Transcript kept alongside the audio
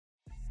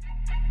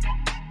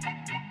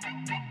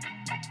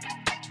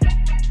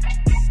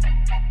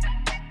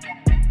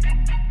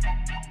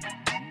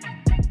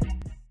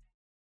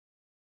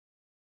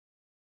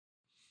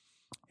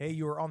Hey,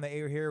 you're on the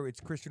air here.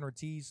 It's Christian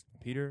Ortiz,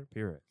 Peter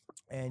Pires.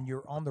 and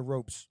you're on the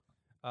ropes.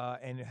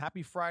 And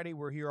happy Friday.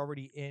 We're here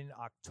already in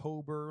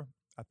October.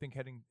 I think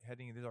heading.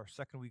 This is our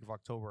second week of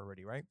October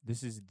already, right?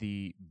 This is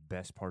the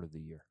best part of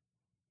the year.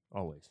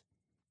 Always.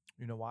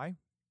 You know why?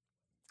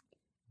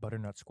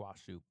 Butternut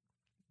squash soup.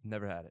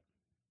 Never had it.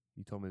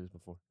 You told me this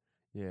before.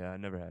 Yeah, I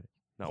never had it.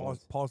 Not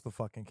once. Pause the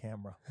fucking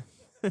camera.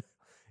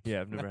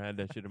 Yeah, I've never had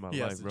that shit in my He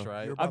has life, to bro.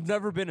 try it. I've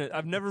never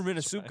been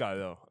a soup guy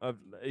though.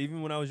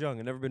 Even when I was young,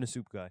 I've never been a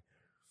soup guy.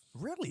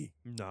 Really?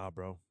 Nah,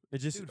 bro. It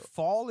just Dude,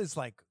 fall is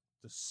like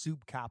the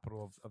soup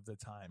capital of the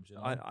times. You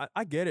know?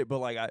 I get it, but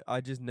like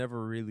I just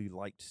never really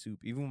liked soup.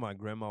 Even when my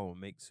grandma would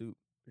make soup,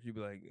 she'd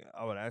be like,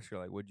 I would ask her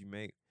like, "What'd you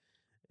make?"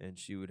 And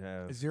she would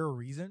have. Is there a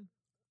reason?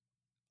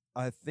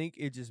 I think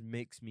it just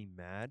makes me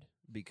mad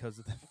because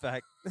of the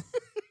fact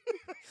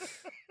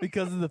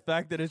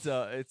that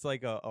it's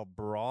like a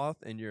broth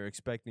and you're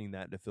expecting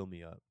that to fill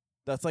me up.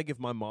 That's like if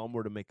my mom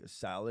were to make a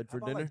salad How for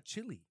about, dinner. like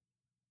chili.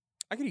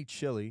 I could eat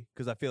chili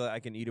because I feel like I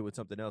can eat it with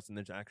something else, and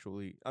there's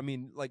actually, I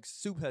mean, like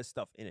soup has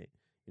stuff in it.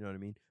 You know what I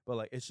mean? But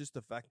like it's just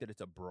the fact that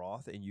it's a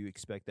broth and you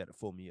expect that to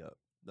fill me up,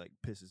 like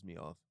pisses me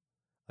off.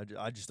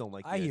 I just don't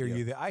like. I hear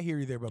you there. I hear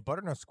you there. But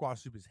butternut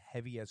squash soup is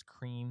heavy as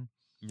cream.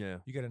 Yeah.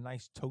 You get a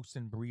nice toast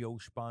and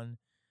brioche bun.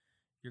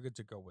 You're good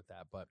to go with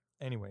that. But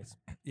anyways,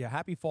 yeah,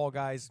 happy fall,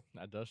 guys.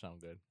 That does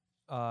sound good.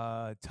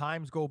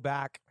 Times go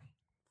back.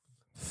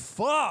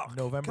 Fuck.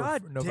 November.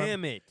 God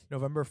damn it.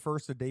 November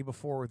 1st, the day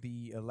before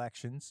the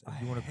elections. If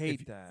I you want to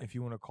hate that. If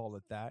you want to call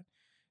it that.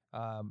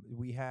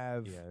 We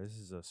have Yeah, this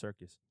is a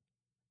circus.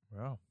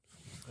 wow,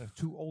 the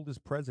two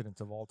oldest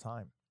presidents of all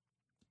time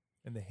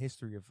in the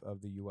history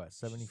of the U.S.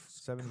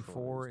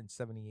 74 Christ. and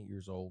 78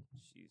 years old.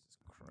 Jesus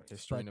Christ.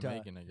 History in But, the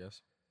making, I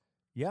guess.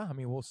 Yeah, I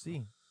mean, we'll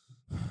see.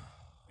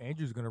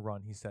 Andrew's going to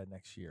run, he said,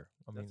 next year.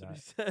 I mean, That's what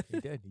he said. he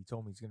did. He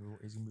told me he's gonna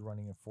be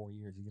running in 4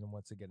 years. He's gonna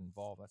want to get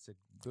involved. I said,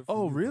 good.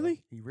 Oh, you, bro.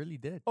 really? He really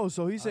did. Oh,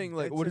 so he's saying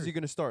like, dead what is he serious.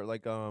 going to start?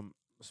 Like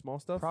small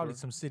stuff? Probably or-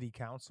 some city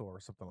council or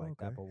something like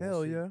that. Okay. But we'll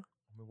Hell see. yeah.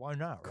 I mean, why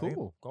not? Right?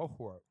 Cool. Go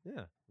for it.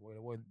 Yeah.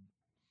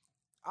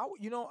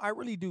 I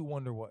really do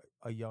wonder what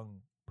a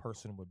young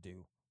person would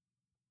do,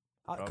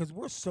 because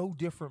we're so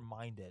different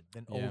minded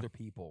than Yeah. older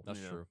people. That's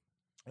Yeah. true.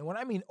 And when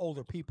I mean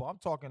older people, I'm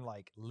talking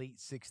like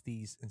late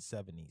 60s and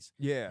 70s.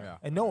 Yeah. Yeah.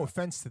 And no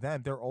offense to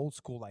them, they're old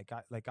school like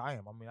I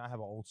am. I mean, I have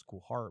an old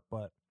school heart,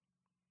 but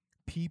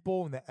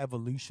people and the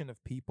evolution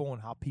of people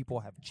and how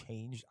people have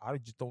changed, I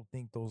just don't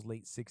think those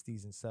late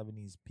 60s and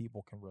 70s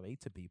people can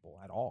relate to people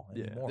at all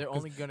Yeah. anymore. They're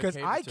only gonna because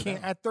cater I to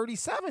can't them. at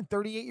 37,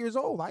 38 years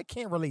old, I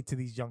can't relate to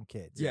these young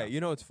kids. Yeah, you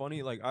know it's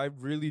funny. Like I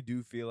really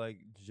do feel like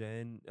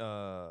the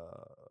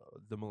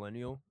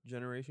millennial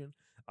generation.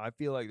 I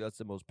feel like that's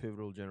the most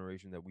pivotal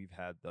generation that we've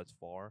had thus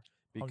far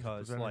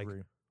because 100% like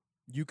agree.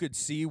 you could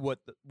see what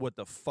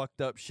the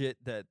fucked up shit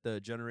that the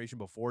generation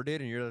before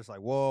did, and you're just like,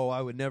 whoa,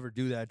 I would never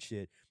do that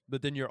shit.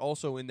 But then you're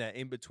also in that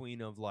in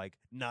between of like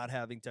not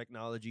having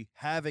technology,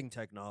 having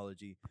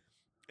technology,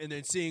 and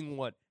then seeing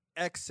what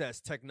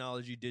excess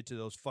technology did to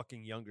those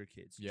fucking younger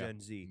kids, Yeah.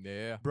 Gen Z.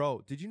 Yeah.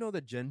 Bro, did you know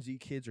that Gen Z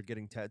kids are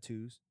getting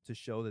tattoos to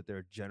show that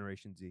they're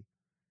Generation Z?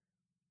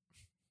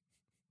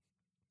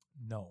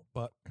 No,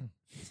 but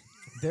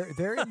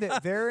they're in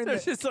the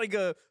It's just like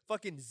a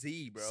fucking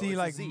Z, bro. see, It's a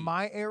like Z.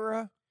 my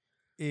era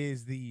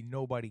is the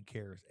nobody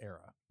cares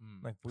era.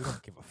 Mm. Like we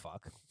don't give a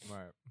fuck.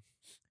 Right.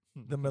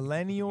 The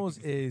millennials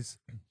is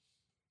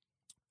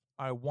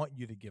I want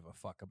you to give a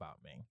fuck about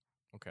me.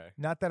 Okay.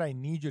 Not that I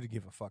need you to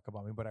give a fuck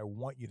about me, but I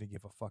want you to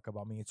give a fuck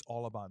about me. It's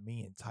all about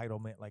me,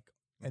 entitlement. Like,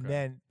 and Okay.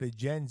 then the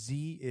Gen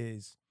Z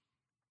is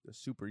the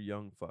super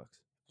young fucks.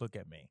 look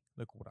at me,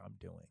 look what I'm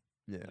doing.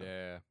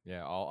 Yeah.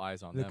 Yeah. All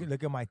eyes on Look them.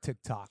 look at my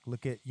TikTok.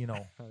 Look at Look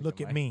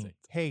look at at my me. TikTok.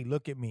 Hey,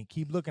 look at me.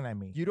 Keep looking at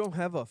me. You don't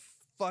have a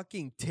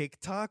fucking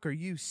TikTok? Are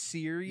you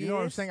serious? You know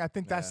what I'm saying? I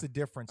think that's Yeah. the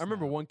difference. I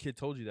remember now. one kid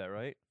told you that,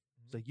 right?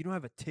 It's like, you don't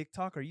have a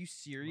TikTok? Are you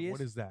serious?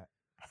 What is that?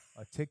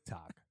 A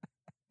TikTok.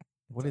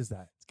 What is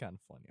that? It's kind of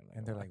funny. I'm not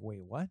And they're gonna like,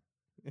 wait, what? lie.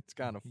 it's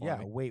kind of funny.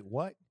 Yeah, wait,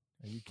 what?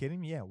 Are you kidding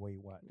me? Yeah, wait,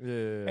 what?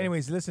 Yeah.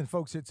 Anyways, listen,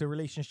 folks, it's a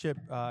relationship,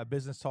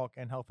 business talk,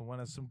 and health and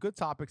wellness. Some good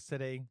topics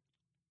today.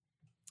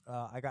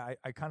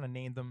 I kind of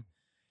named them.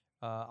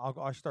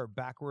 I'll start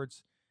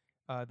backwards.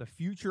 The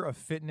future of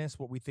fitness,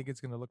 what we think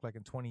it's going to look like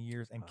in 20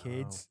 years, and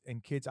kids.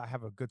 I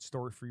have a good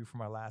story for you from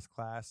my last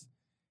class.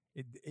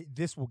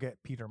 This will get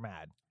Peter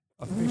mad.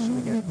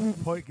 Officially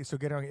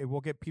get on. It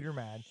will get Peter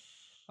mad.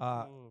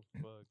 Oh,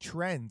 fuck.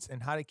 Trends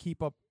and how to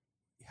keep up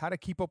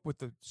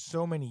with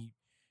so many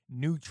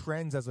new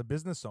trends as a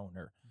business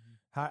owner.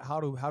 How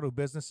do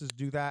businesses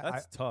do that?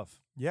 That's tough.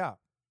 Yeah.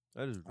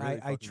 That is really I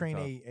fucking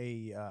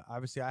train tough.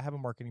 obviously I have a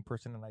marketing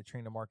person, and I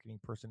train a marketing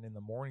person in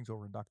the mornings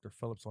over in Dr.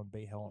 Phillips on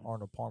Bay Hill and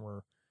Arnold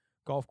Palmer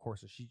golf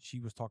courses. She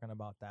was talking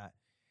about that.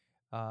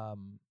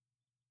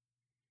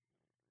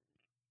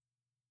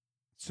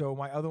 So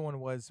my other one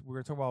was, we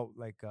were talking about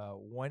like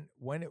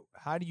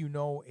how do you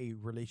know a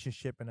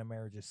relationship and a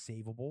marriage is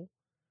savable?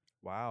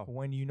 Wow.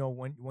 When you know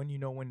when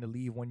to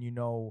leave, when you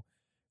know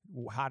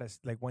how to,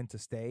 like, when to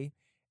stay.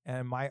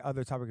 And my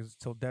other topic is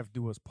till death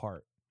do us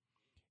part.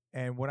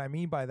 And what I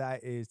mean by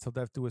that is, till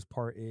death do us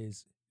part,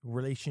 is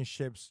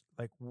relationships,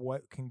 like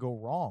what can go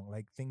wrong,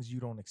 like things you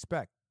don't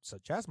expect,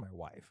 such as my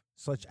wife,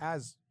 such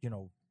as,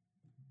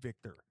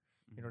 Victor,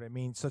 you know what I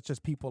mean? Such as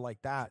people like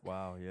that.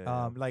 Wow.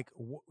 Yeah. Like,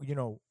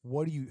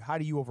 how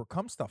do you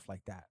overcome stuff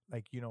like that?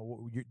 Like,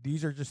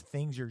 these are just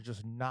things you're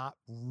just not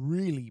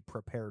really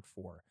prepared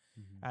for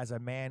as a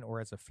man or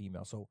as a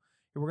female. So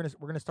we're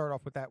gonna start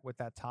off with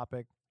that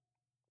topic.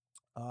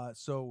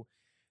 So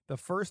the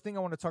first thing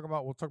I want to talk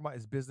about,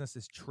 is business,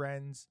 is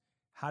trends,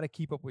 how to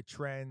keep up with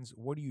trends.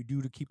 What do you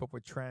do to keep up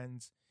with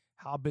trends?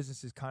 How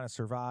businesses kind of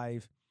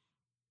survive.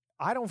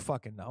 I don't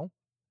fucking know.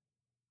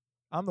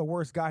 I'm the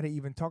worst guy to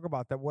even talk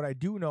about that. What I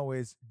do know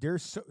is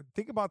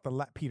think about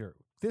Peter,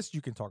 this you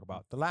can talk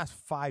about, the last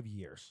 5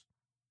 years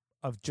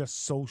of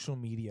just social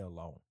media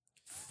alone.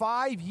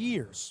 5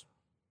 years.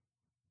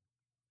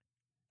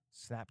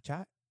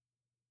 Snapchat,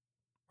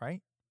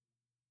 right?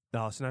 No,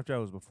 Snapchat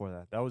was before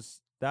that.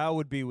 That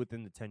would be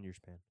within the 10-year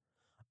span.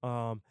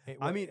 How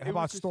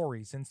about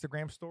stories?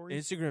 Instagram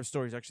stories? Instagram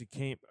stories actually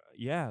came.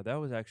 Yeah, that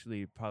was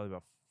actually probably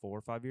about 4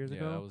 or 5 years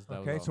ago. That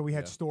Okay, was so we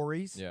had yeah.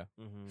 stories, Yeah.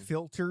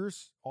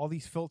 filters, all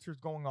these filters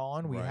going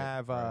on. We Right,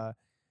 have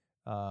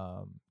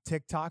right.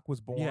 TikTok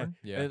was born.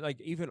 Yeah. Like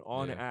even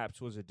on Yeah. apps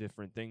was a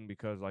different thing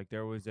because like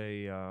there was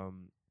a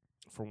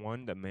for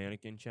one, the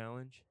mannequin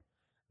challenge.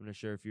 I'm not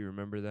sure if you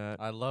remember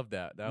that. I love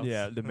that. That was,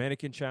 Yeah, the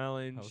mannequin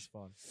challenge. that was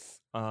fun.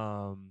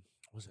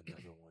 What was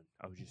another one?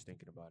 I was just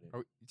thinking about it. Are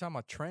you talking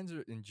about trends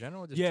in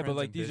general? Or just Yeah, trends but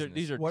like in these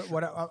business? are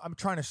What I'm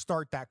trying to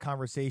start that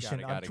conversation.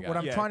 Got it, What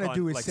I'm yeah, trying to on,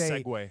 do is like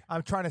say, segue.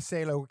 I'm trying to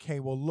say, like, okay,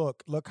 well,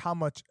 look how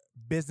much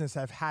business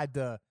have had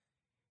to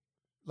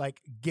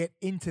like get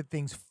into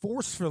things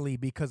forcefully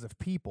because of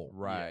people.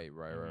 Right.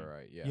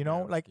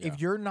 Yeah. Like yeah. if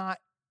you're not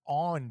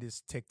on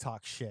this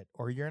TikTok shit,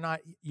 or you're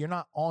not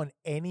on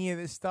any of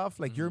this stuff,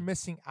 like you're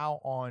missing out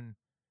on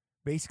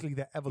basically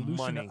the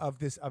evolution Money. of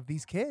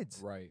these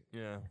kids. right.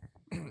 Yeah.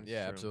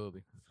 Yeah, True.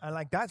 absolutely. And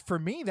like that, for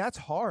me, that's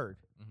hard.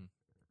 Mhm.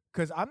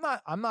 Because I'm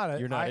not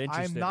You're not I'm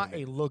interested not in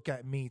a it. look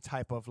at me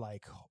type of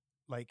like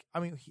I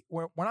mean,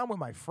 when I'm with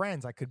my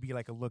friends, I could be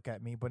like a look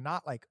at me, but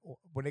not like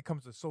when it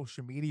comes to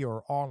social media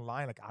or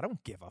online. Like I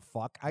don't give a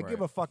fuck. I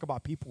give Right. a fuck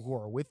about people who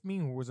are with me,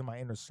 who was in my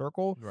inner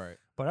circle. Right.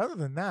 But other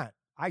than that,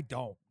 I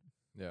don't.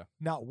 Yeah.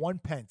 Not 1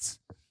 pence.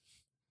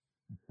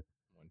 1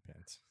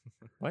 pence.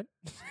 What?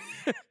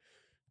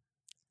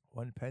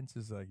 1 pence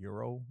is a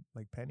euro,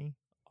 like penny.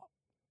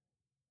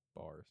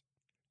 Bars.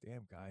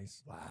 Damn,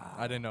 guys. Wow.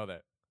 I didn't know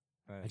that.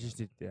 I just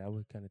did. That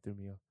would kind of threw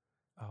me off.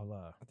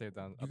 I'll I think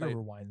you can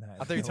rewind that.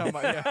 I thought you were talking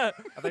about. Yeah.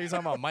 I thought you were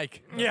talking about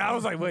Mike. Yeah, I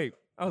was like, wait.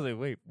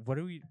 What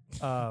are we?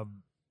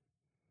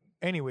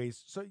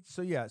 Anyways,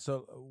 so yeah,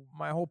 so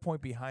my whole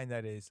point behind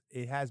that is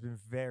it has been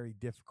very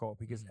difficult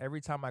because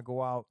every time I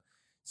go out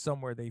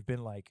somewhere, they've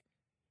been like,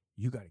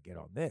 you got to get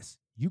on this,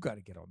 you got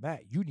to get on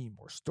that, you need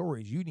more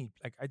stories, you need,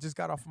 like, I just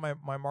got off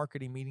my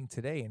marketing meeting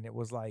today, and it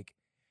was like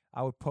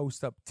I would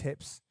post up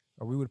tips,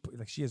 or we would put,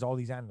 like, she has all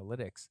these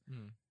analytics,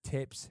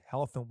 tips,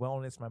 health and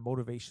wellness, my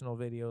motivational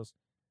videos.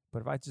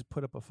 But if I just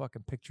put up a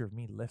fucking picture of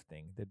me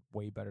lifting, did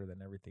way better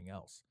than everything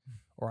else.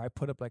 Or I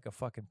put up like a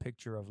fucking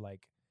picture of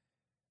like,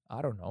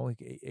 I don't know,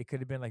 it could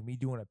have been like me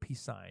doing a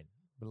peace sign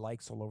with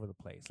likes all over the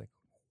place. Like,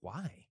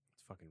 why?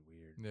 It's fucking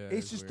weird. Yeah,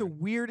 It's just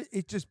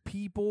it's just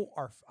people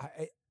are,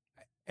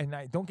 and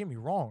I don't get me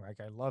wrong, like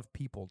I love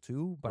people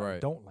too, but I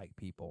Right. don't like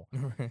people.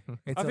 weird.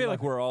 It's I feel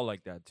like a- we're all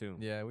like that too.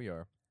 Yeah, we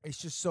are. it's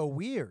just so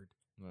weird.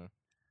 Yeah.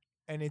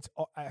 And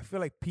I feel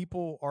like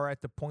people are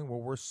at the point where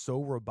we're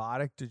so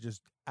robotic to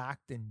just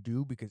act and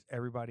do because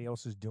everybody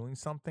else is doing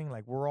something.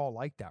 Like we're all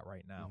like that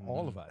right now,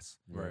 all of us.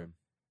 Right.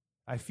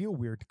 I feel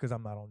weird because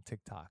I'm not on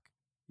TikTok.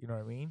 You know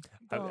what I mean?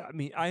 I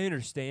mean, I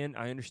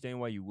understand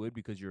why you would,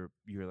 because you're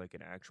like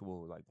an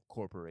actual like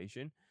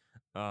corporation.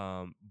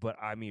 But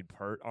I mean,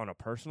 on a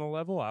personal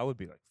level, I would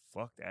be like,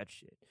 fuck that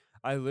shit.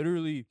 I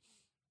literally,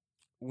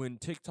 when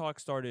TikTok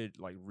started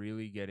like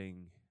really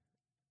gaining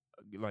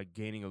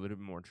a little bit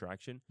more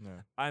traction,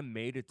 Yeah. I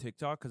made a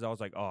TikTok because I was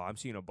like, oh, I'm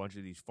seeing a bunch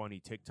of these funny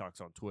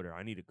TikToks on Twitter.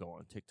 I need to go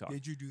on TikTok.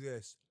 Did you do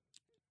this?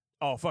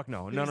 Oh fuck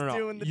no. He's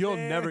doing the You'll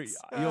dance.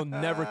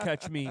 never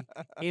catch me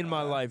in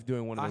my life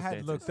doing one of I those had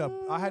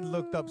dances.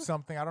 looked up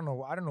something. I don't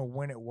know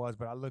when it was,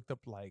 but I looked up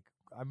like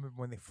I remember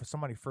when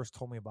somebody first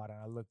told me about it.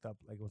 I looked up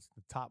like what's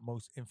the top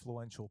most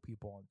influential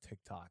people on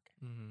TikTok,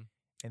 Mm-hmm.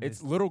 and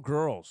It's little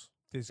girls.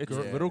 this it's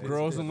girl, little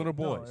girls and little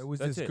no, boys. it was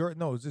That's this it. girl.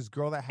 No, it was this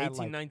girl that had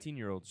 18, like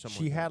 19-year-olds.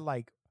 she had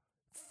like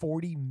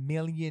 40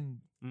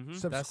 million Mm-hmm. That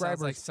subscribers.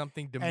 sounds like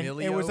something and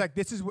D'Amelio. it was like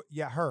this is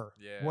her.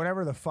 Yeah.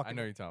 Whatever the fuck. I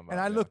know you're talking about.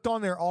 And I yeah. looked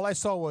on there. All I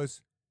saw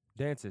was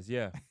Dances,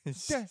 yeah.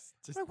 It's Yeah.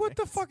 just like, what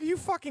the dance. fuck? Are you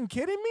fucking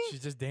kidding me? She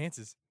just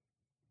dances.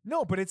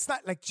 No, but it's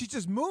not like she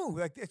just moved.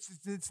 Like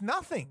it's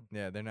nothing.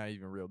 Yeah, they're not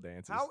even real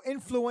dances. How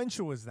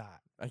influential is that?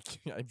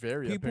 I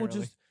very People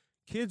apparently.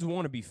 kids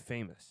want to be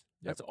famous.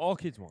 Yep. That's all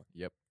kids want.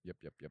 Yep.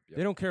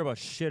 They don't care about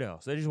shit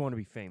else. They just want to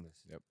be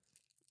famous. Yep.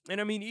 And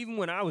I mean, even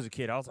when I was a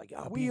kid, I was like,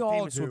 oh, We being all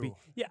famous would be.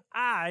 do. Yeah,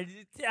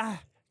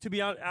 To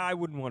be honest, I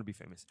wouldn't want to be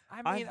famous.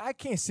 I mean, I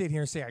can't sit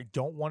here and say I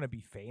don't want to be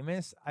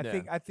famous.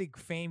 Yeah. I think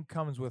fame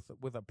comes with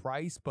a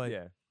price, but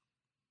Yeah.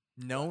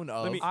 Known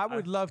of. I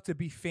would love to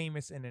be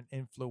famous in an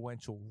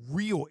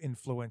real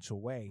influential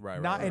way.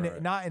 Right, not right, in right,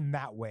 right. not in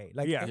that way.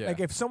 Like Yeah. like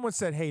if someone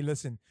said, "Hey,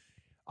 listen,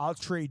 I'll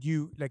trade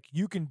you. Like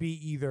you can be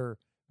either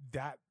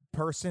that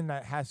person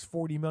that has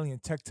 40 million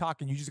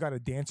TikTok and you just got to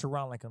dance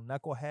around like a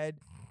knucklehead,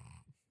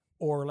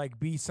 or like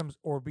be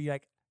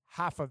like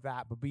half of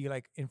that, but be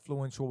like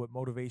influential with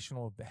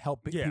motivational,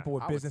 help Yeah, people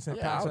with I would- business and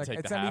yeah, I passion." would Like, take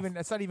it's the not half. even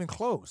that's not even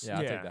close. Yeah,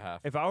 I'll take the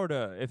half.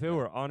 If it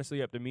were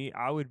honestly up to me,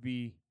 I would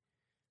be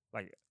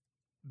like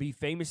be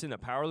famous in the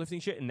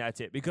powerlifting shit, and that's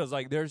it. Because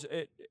like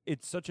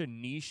it's such a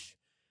niche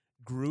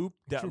group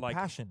It's that your like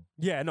passion.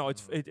 yeah, no,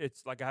 it's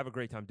like I have a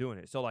great time doing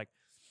it. So like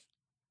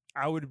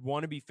I would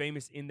want to be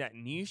famous in that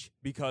niche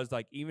because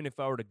like even if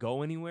I were to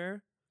go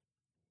anywhere,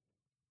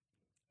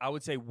 I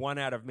would say 1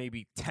 out of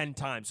maybe 10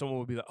 times someone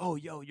would be like, "Oh,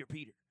 yo, you're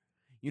Peter."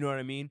 You know what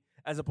I mean?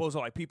 As opposed to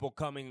like people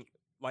coming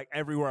like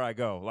everywhere I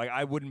go. Like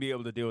I wouldn't be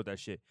able to deal with that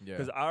shit Yeah.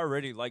 because I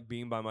already like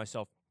being by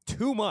myself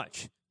too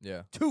much.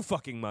 Yeah. Too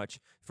fucking much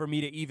for me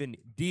to even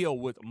deal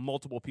with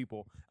multiple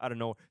people out of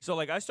nowhere. So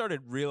like I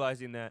started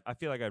realizing that. I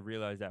feel like I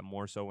realized that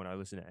more so when I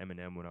listened to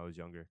Eminem when I was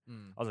younger.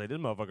 Mm. I was like, this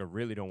motherfucker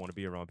really don't want to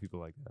be around people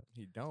like that.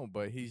 He don't,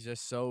 but he's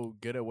just so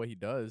good at what he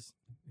does.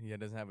 He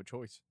doesn't have a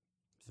choice.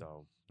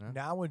 So Yeah.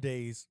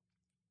 Nowadays,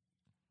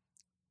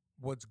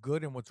 what's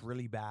good and what's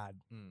really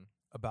bad Mm.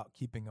 about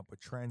keeping up with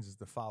trends is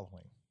the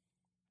following.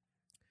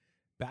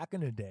 Back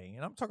in the day,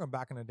 and I'm talking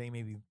back in the day,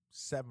 maybe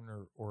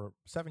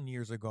 7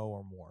 years ago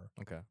or more,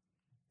 Okay.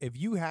 if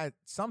you had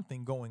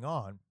something going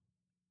on,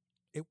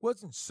 it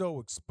wasn't so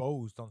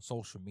exposed on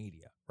social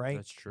media, right?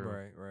 that's true.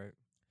 Right.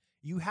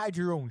 You had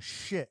your own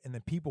shit and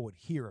then people would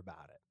hear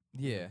about it.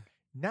 Yeah.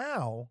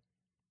 Now,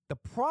 the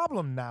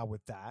problem now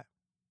with that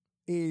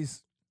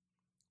is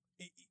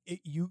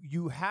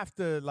you have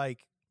to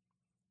like,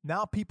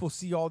 now people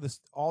see all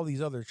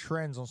these other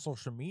trends on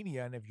social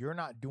media, and if you're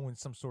not doing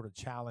some sort of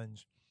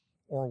challenge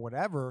or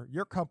whatever,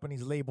 your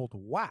company's labeled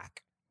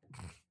whack.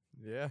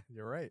 Yeah,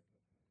 you're right.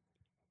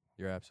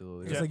 You're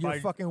absolutely It's Yeah, like you're by-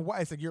 fucking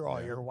whack. It's like you're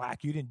Yeah. you're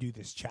whack. You didn't do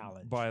this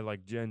challenge. By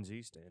like Gen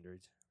Z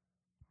standards.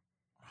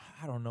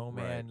 I don't know,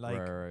 man. right.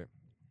 Like right.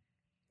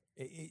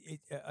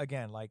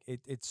 again, like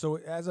it's so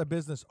as a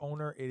business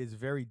owner, it is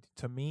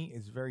to me,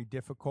 it's very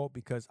difficult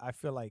because I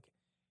feel like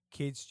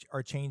kids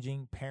are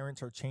changing,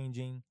 parents are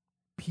changing,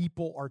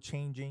 people are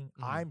changing,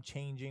 Mhm. I'm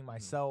changing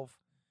myself.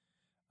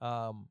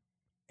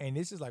 And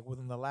this is like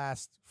within the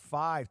last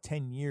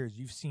 5-10 years,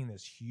 you've seen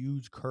this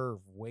huge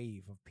curve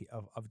wave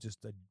of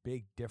just a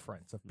big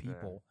difference of Yeah.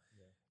 people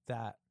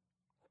that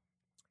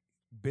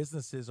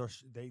businesses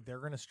they're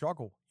going to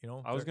struggle, you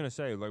know. I was They're- gonna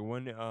say, like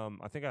when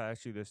I think I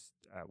asked you this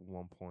at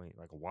one point,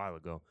 like a while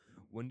ago.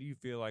 When do you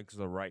feel like is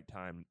the right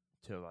time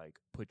to like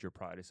put your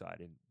pride aside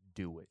and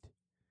do it?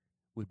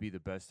 Would be the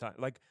best time.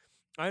 Like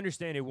I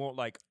understand it won't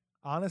like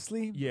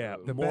honestly, yeah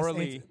the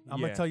morally. best I'm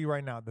yeah. gonna tell you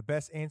right now, the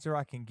best answer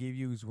I can give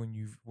you is when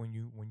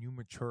you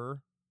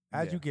mature.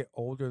 As Yeah. you get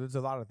older, there's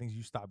a lot of things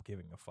you stop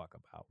giving a fuck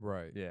about.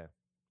 Right. Yeah.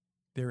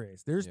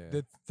 There's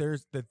Yeah.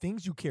 there's the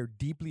things you care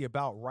deeply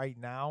about right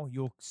now,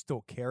 you'll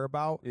still care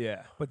about.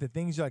 Yeah. But the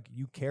things like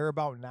you care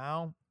about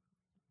now,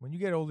 when you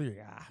get older,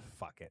 you're like,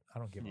 fuck it. I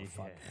don't give a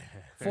fuck.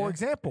 For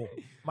example,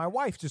 my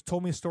wife just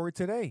told me a story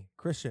today.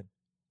 Christian,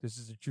 this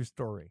is a true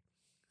story.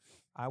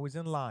 I was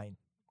in line.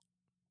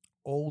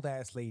 Old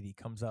ass lady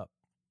comes up,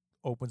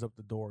 opens up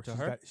the door. To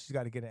her? She's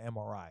got to get an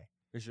MRI.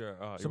 Is your,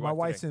 So your my wife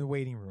wife's today? in the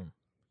waiting room.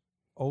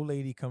 Old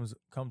lady comes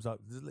up.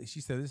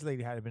 She said this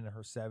lady had been in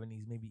her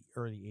 70s, maybe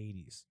early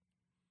 80s.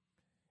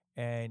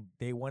 And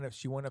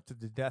she went up to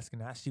the desk,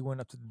 and as she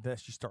went up to the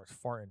desk, she starts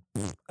farting.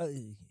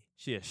 Ugh.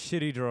 She has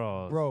shitty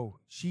draws. Bro,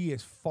 she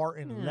is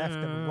farting left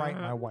and right,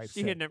 my wife She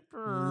said. hitting it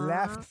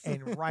Left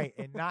and right,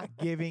 and not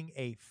giving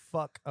a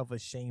fuck of a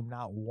shame,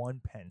 not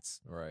 1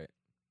 pence. Right.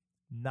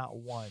 Not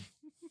one.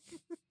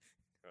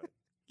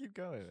 Keep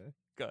going, man.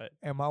 Go ahead.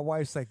 And my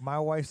wife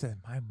said,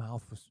 my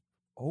mouth was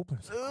open.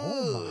 It's like,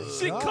 oh my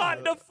She God.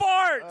 caught the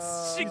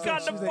farts. she She's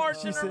caught the she's like-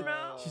 farts she in her said-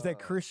 mouth. She's like,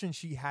 Christian,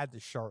 she had the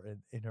shirt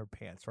in her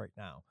pants right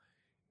now.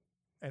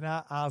 And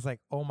I was like,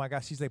 oh my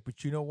gosh. She's like,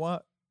 but you know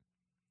what?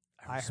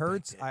 I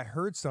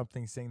heard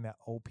something saying that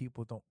old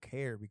people don't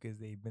care because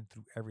they've been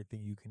through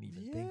everything you can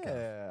even think of.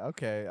 Yeah.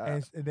 Okay.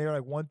 And they're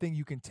like, one thing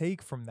you can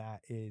take from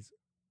that is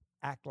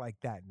act like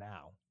that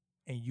now,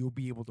 and you'll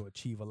be able to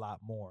achieve a lot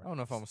more. I don't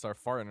know if I'm gonna start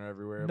farting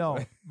everywhere. No,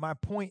 but- my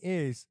point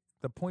is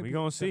the point. We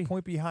gonna see. The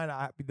point behind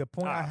the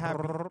point I have.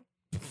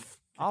 Ah.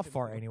 I'll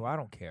fart anyway. I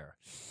don't care.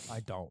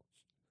 I don't.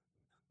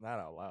 Not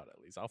out loud,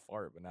 at least. I'll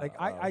fart, but not Like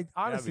out loud. I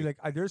honestly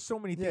be- there's so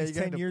many Yeah, things you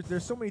gotta 10 years.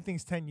 There's so many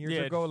things 10 years Yeah.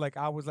 ago. Like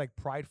I was like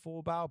prideful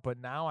about, but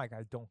now like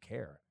I don't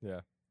care.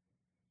 Yeah.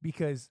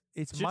 Because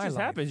it's Shit my just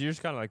life. happens. You're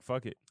just kind of like,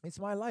 fuck it. It's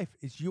my life.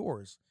 It's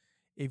yours.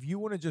 If you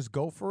want to just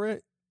go for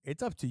it,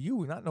 it's up to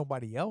you, not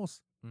nobody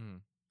else. Mhm.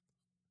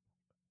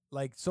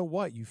 Like, so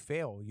what? You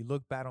fail. You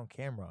look bad on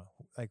camera.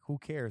 Like, who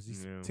cares?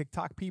 These Yeah.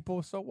 TikTok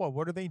people, so what?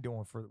 What are they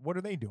doing?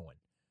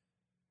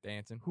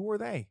 Dancing. Who are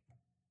they?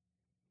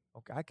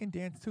 Okay, I can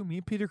dance too. Me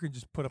and Peter can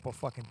just put up a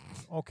fucking.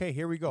 Okay,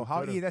 here we go. How?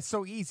 could've. Yeah, that's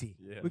so easy.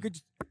 Yeah. We could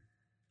just.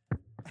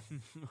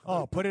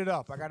 Oh, put it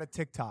up. I got a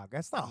TikTok.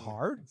 That's not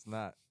hard. It's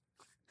not.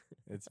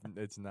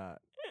 It's not.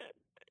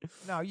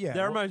 No, yeah. That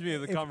well, reminds me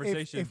of the if-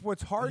 conversation. If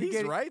what's hard He's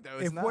to get, right though.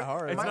 It's if not what-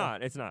 hard. it's my-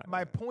 not. It's not.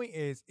 my point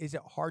is it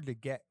hard to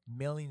get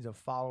millions of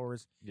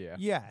followers? Yeah.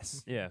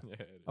 Yes. Yeah. Yeah,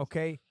 it is.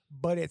 Okay,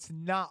 but it's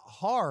not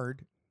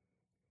hard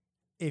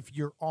if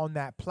you're on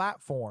that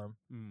platform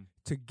Mm.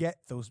 to get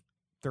those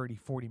 30,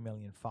 40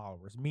 million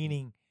followers.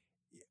 Meaning,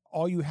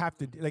 all you have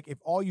to do, like, if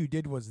all you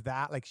did was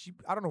that, like,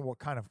 I don't know what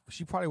kind of,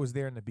 she probably was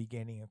there in the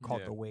beginning and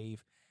caught Yeah. the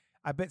wave.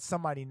 I bet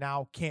somebody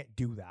now can't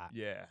do that.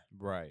 Yeah.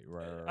 Right.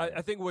 Right.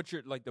 I think what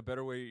you're like the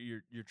better way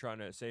you're trying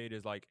to say it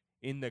is like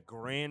in the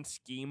grand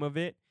scheme of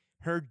it,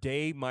 her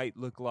day might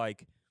look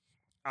like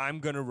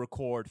I'm gonna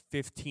record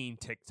 15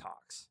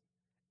 TikToks,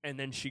 and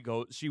then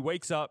she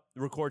wakes up,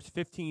 records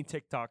 15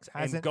 TikToks,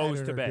 Has and an goes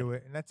to editor bed. do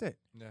it, and that's it.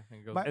 yeah.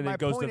 And goes, My, And then my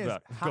goes point to is,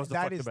 bed- how- goes the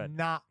that fuck to is bed.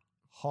 not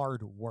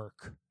hard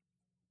work.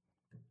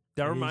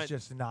 That It is reminds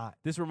just not.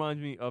 this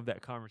reminds me of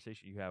that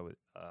conversation you had with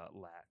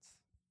Lats.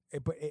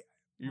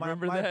 You my-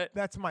 remember my- that?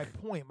 That's my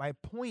point. My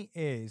point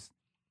is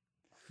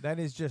that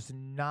is just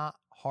not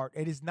hard.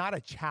 It is not a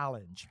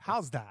challenge.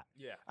 How's that?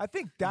 Yeah. I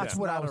think that's It's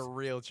what I not was. a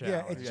real Yeah,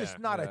 challenge. it's just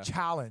not a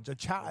challenge. A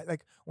challenge,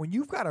 like when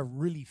you've got to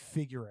really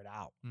figure it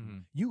out. Mm-hmm.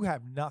 You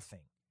have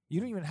nothing. You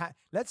don't even have.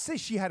 Let's say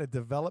she had a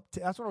developed.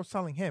 That's what I was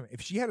telling him.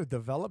 If she had a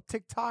developed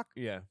TikTok,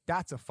 Yeah.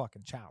 that's a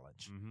fucking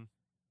challenge. Mm-hmm.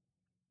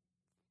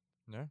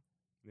 Yeah.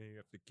 You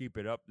have to keep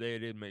it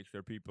updated, make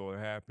sure people are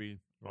happy,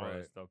 all that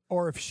Right. stuff.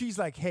 Or if she's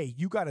like, hey,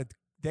 you gotta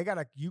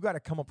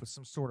come up with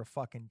some sort of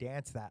fucking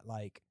dance that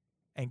like,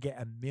 and get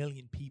 1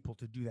 million people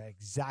to do that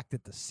exact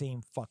at the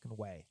same fucking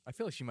way. I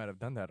feel like she might have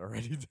done that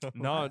already. Though.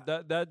 No,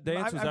 that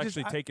dance was I'm just-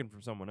 actually taken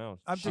from someone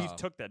else. I'm She just-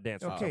 took that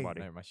dance from Okay.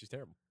 somebody. Never mind. She's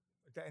terrible.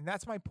 And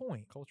that's my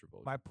point. Culture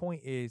bully. My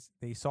point is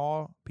they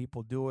saw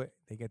people do it.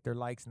 They get their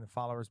likes and the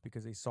followers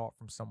because they saw it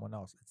from someone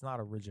else. It's not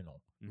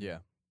original. Mhm. Yeah.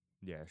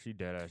 Yeah, she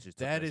dead ass just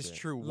took That is shit.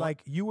 true.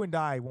 Like you and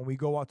I, when we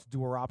go out to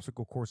do our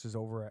obstacle courses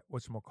over at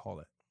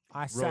whatchamacallit,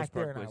 I sat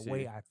there Park and I Place,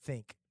 wait. yeah. I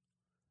think.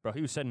 Bro,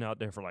 he was sitting out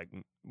there for like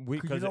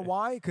weeks. 'Cause you know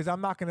why? Because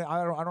I'm not gonna.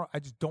 I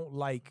just don't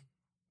like.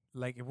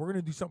 Like if we're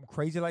gonna do something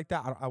crazy like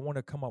that, I want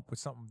to come up with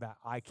something that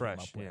I came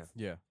Fresh, up with.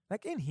 Yeah.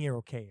 Like in here,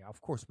 okay.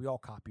 Of course, we all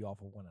copy off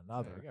of one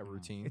another. We got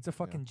routine. It's a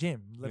fucking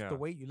gym. Lift the Yeah.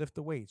 weight, you lift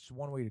the weight. It's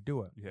one way to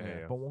do it. Yeah,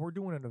 yeah. But when we're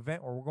doing an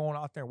event or we're going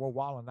out there and we're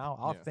wilding out,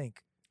 I'll Yeah.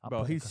 think. I'm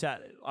Bro, putting he a co-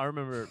 sat. I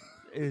remember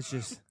it's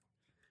just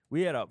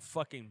we had a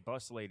fucking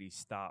bus lady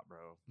stop,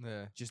 bro,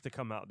 Yeah. just to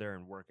come out there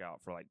and work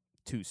out for like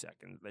 2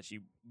 seconds. That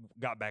she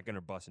got back in her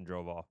bus and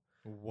drove off.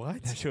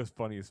 What? That shit was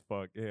funny as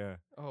fuck. Yeah,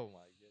 Oh my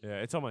goodness.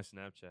 yeah. It's on my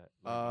Snapchat.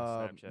 like,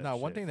 my Snapchat No,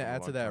 one shit thing to from a add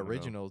to long that time ago.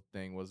 original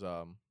thing was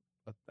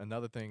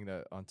another thing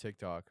that on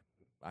TikTok.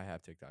 I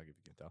have TikTok if you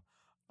can tell.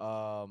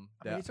 I mean,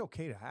 that- it's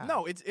okay to have.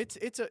 no,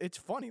 it's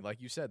funny.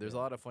 Like you said, there's a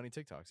lot of funny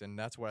TikToks, and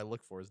that's what I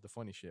look for is the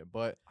funny shit.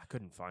 But I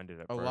couldn't find it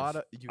at a first. lot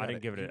of I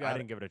didn't give it. I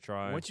didn't give it a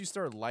try. Once you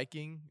start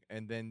liking,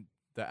 and then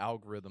the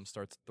algorithm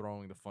starts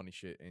throwing the funny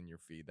shit in your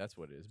feed. That's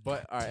what it is.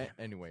 But all right,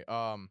 anyway,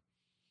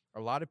 a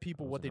lot of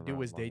people, what they wasn't do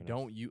around is they long enough.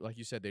 don't use, like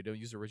you said, they don't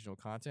use original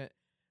content.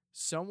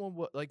 Someone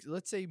would like,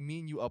 let's say me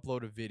and you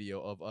upload a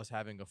video of us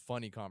having a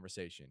funny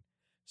conversation.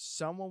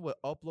 Someone would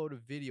upload a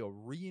video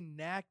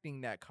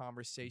reenacting that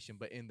conversation,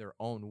 but in their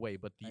own way.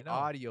 But I the know.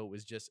 audio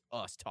is just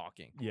us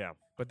talking. Yeah,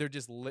 But they're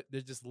just lip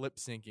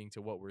syncing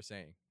to what we're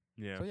saying.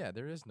 yeah. So yeah,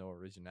 there is no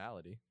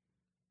originality.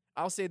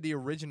 I'll say the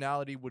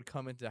originality would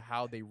come into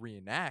how they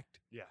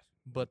reenact, Yes.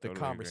 but the Totally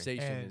agree.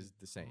 conversation And is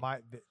the same.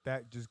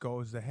 that just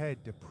goes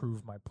ahead to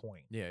prove my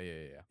point. Yeah.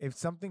 If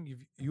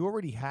something you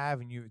already have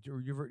and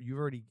you've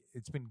already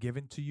it's been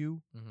given to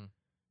you, Mm-hmm.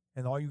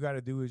 and all you got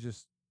to do is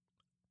just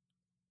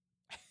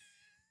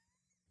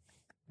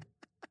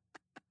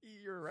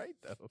You're right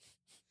though.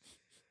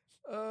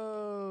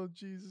 Oh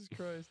Jesus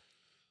Christ!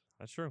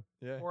 That's true.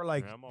 Yeah. or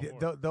like Yeah, I'm all th-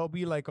 for it. they'll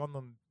be like on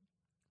them.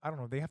 I don't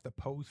know. They have to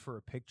pose for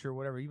a picture, or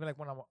whatever. Even like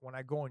when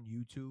I go on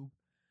YouTube,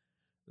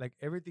 like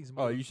everything's.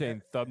 Oh, you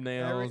saying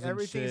thumbnails and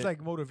everything's shit? like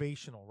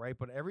motivational, right?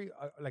 But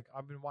like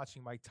I've been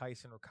watching Mike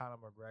Tyson or Conor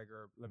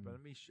McGregor. But Mhm.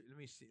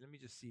 let me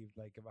just see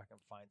like if I can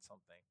find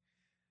something.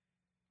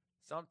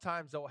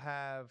 Sometimes they'll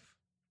have.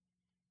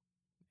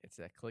 It's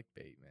that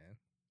clickbait, man.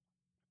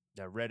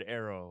 that red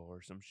arrow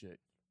or some shit.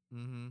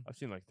 Mm-hmm. I've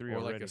seen like 3 Or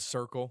already. like a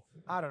circle.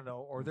 I don't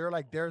know, or they're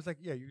like there's like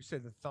you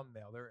said the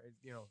thumbnail. There,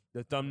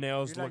 the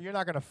thumbnails look. you're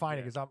not gonna find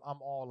it yeah. because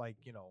I'm all like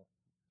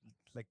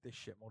like this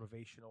shit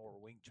motivational or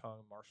Wing Chun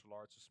martial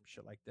arts or some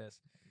shit like this.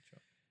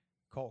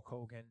 Hulk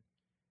Hogan,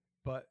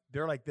 but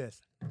they're like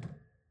this.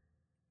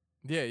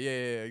 Yeah,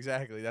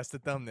 exactly. That's the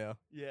thumbnail.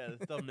 Yeah,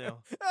 the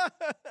thumbnail.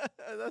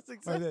 That's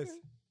exactly. Like this.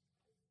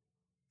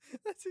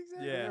 That's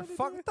exactly. Yeah. how they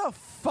Fuck do it. the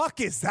fuck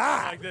is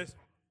that? like this.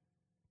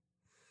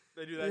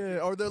 They do that. Yeah,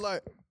 or they're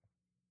like.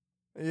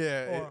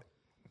 Yeah. Or-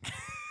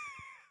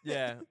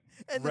 Yeah.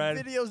 And red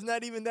the video's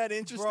not even that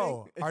interesting.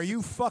 Bro, are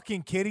you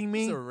fucking kidding It's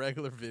me? a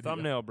regular video.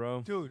 thumbnail,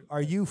 bro. Dude,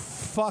 are you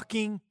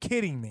fucking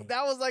kidding me?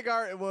 That was like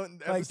our Like,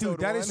 episode dude,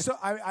 that one. is so.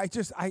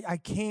 I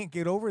can't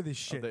get over this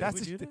shit. That's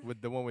with, just.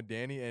 with the one with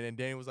Danny, and then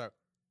Danny was like,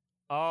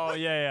 Oh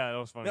yeah, that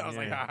was funny. I was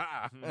like, yeah.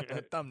 ha ha,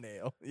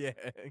 thumbnail. Yeah,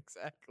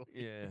 exactly.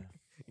 Yeah,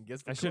 And guess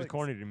the that shit's clicks.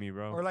 corny to me,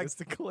 bro. Or like, It's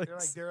the they're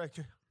clicks. like,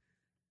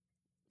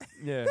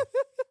 yeah,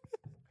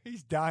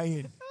 he's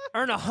dying,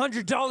 earn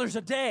 $100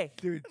 a day.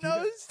 dude.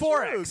 No, it's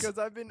Forex. true because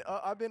I've been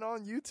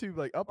on YouTube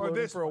like uploading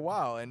this for a one.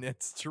 while, and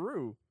it's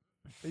true.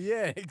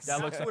 Yeah, exactly.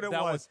 That looks what it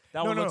that was. That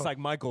No, one no, looks no. like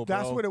Michael, bro.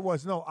 That's what it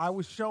was. No, I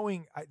was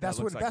showing. That's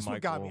looks what. like That's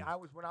what got me. Michael. I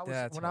was when I was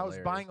That's when I was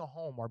hilarious. buying a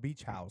home, our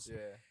beach house. Yeah.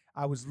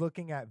 I was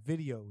looking at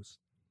videos,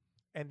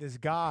 and this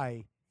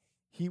guy,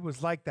 he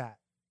was like that.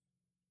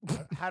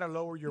 How to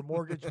lower your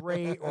mortgage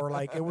rate, or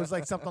like it was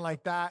like something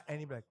like that, and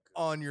he'd be like,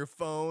 On your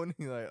phone,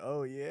 you're like,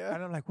 oh yeah.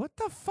 and I'm like, what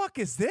the fuck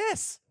is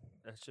this?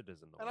 That shit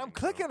is annoying. And I'm bro.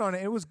 clicking on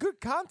it. It was good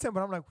content,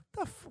 but I'm like,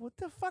 what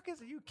the fuck is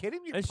it? You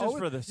kidding me? You're It's just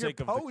for the you're sake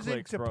of the posing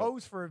clicks, to bro.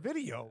 pose for a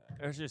video.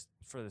 It's just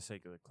for the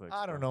sake of the clicks.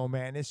 I don't bro. know,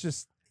 man. It's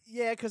just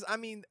Yeah, because I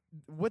mean,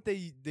 what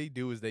they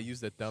do is they use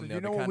the thumbnail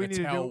you know to what we kind of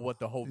need to tell do? what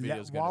the whole video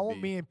is why gonna won't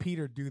be. me and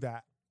Peter do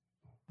that?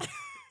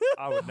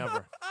 I would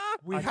never.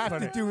 We I have to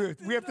couldn't. do it.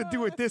 We have to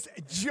do it this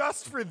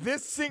just for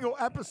this single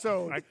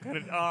episode. I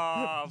couldn't.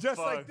 Oh, just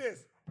fuck. like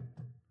this.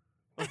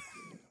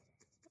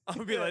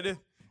 I'll be like this.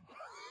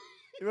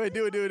 Wait,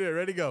 do it.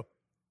 Ready, go.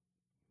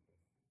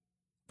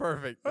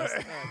 Perfect. All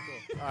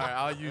right,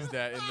 I'll use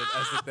that as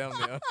the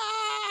thumbnail.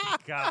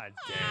 God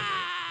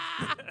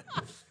damn it.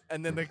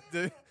 And then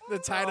the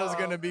title's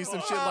gonna be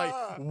some shit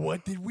like,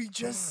 "What did we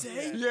just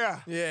say?"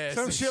 Yeah. Yeah,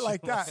 Some shit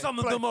like that. Some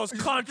of the most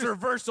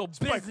controversial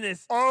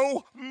business.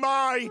 Oh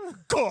my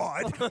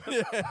God.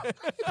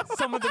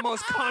 Some of the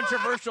most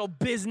controversial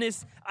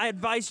business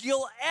advice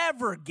you'll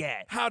ever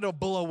get. How to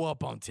blow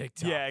up on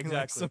TikTok. Yeah, Like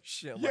exactly. some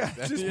shit Yeah, like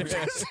that.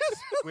 just-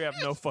 We have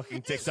no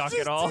fucking TikTok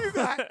Just at all. do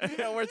that.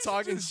 Yeah, we're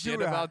talking Just do shit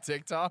that. about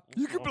TikTok.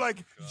 You could be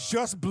like,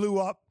 just blew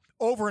up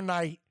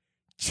overnight.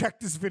 Check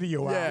this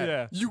video out. Yeah,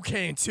 Yeah. you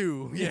can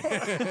too.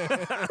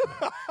 Yeah.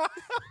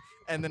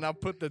 And then I'll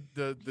put the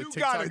You TikTok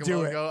gotta do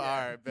logo. it. All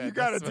right, bet. You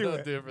gotta That's do what I'll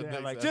it. do for Yeah,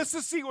 next like, episode. just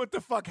to see what the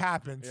fuck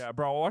happens. Yeah,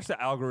 bro. Watch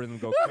the algorithm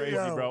go crazy,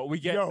 Yo, bro. We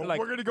get yo, like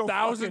we're gonna go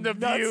thousands fucking of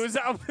nuts. views.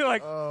 I'll be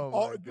like, Oh,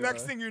 Oh, my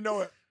next God. thing you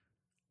know it.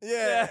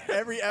 Yeah,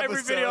 every episode.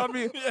 Every video on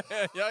me.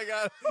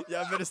 Yeah,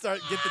 y'all better start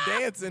get the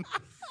dancing.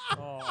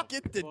 oh,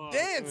 Get the fuck,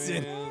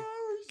 dancing. man.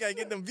 Gotta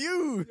get them Yo,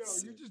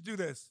 views. you just do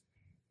this.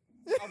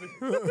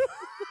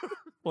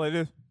 Like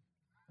this.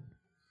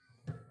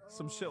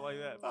 Some shit like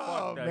that.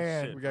 Oh, Fuck that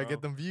man. shit, We gotta bro.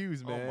 get them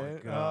views, man. Oh my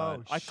god.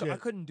 Oh, I shit.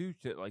 couldn't do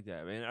shit like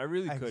that, man. I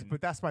really couldn't. But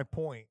that's my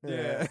point.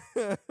 Yeah.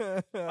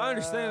 I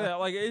understand that.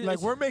 Like,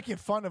 Like we're making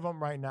fun of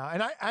them right now,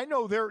 and I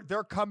know their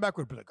comeback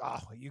would be like, "Oh,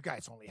 you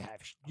guys only have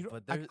you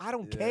don't." I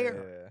don't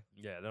care.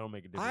 Yeah, that don't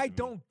make a difference. I to me.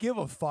 don't give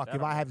a fuck That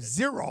if don't I make have a-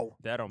 zero.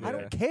 That don't I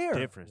make don't a care.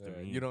 difference to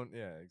me. You don't.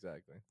 Yeah,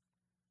 exactly.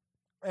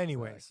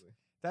 Anyways, Exactly.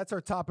 that's our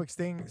topic.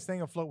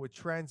 Staying afloat with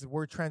trends,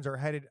 where trends are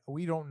headed.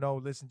 We don't know.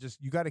 Listen,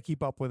 just you got to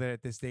keep up with it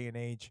at this day and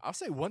age. I'll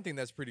say one thing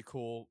that's pretty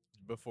cool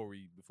before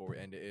we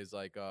end it is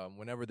like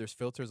whenever there's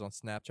filters on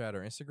Snapchat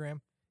or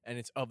Instagram and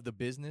it's of the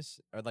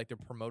business or like they're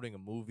promoting a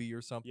movie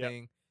or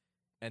something,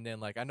 and then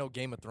like I know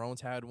Game of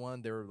Thrones had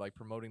one. They were like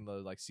promoting the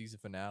like season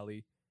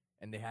finale,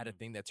 and they had a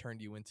thing that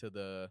turned you into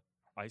the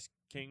Ice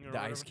King or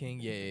Ice whatever? King.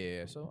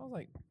 Yeah. So I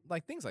was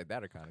like things like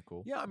that are kind of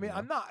cool. Yeah, I mean,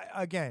 you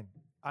know?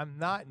 I'm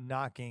not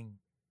knocking,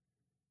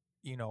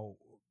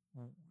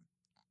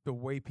 the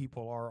way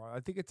people are. I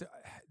think it's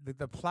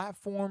the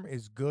platform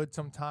is good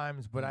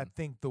sometimes, but I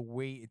think the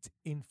way it's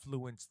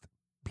influenced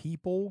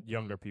people.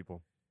 Younger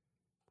people.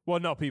 Well,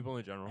 no, people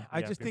in general.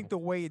 I just think the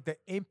way the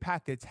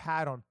impact it's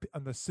had on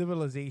the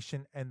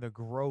civilization and the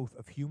growth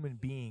of human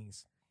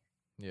beings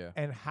Yeah.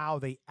 and how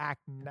they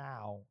act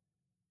now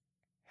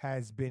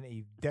has been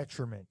a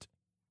detriment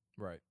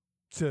Right.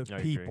 to I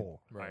agree.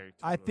 people. Right.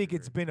 I think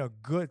it's been a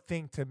good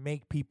thing to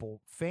make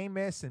people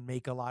famous and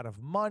make a lot of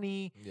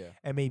money Yeah.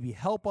 and maybe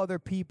help other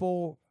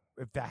people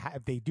if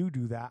they do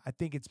that. I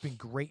think it's been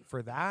great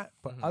for that.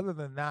 But Mhm. other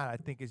than that, I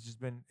think it's just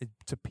been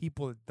to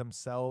people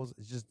themselves.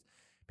 It's just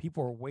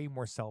people are way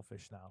more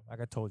selfish now. Like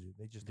I told you,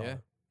 they just Yeah.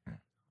 are.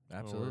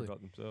 Absolutely.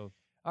 about themselves.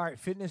 All right,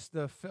 fitness,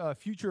 the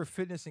future of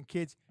fitness and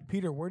kids.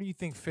 Peter, where do you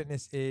think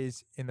fitness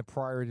is in the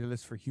priority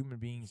list for human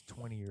beings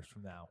 20 years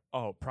from now?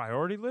 Oh,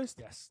 priority list?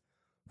 Yes.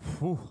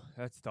 Whew,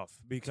 that's tough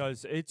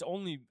because it's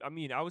only, I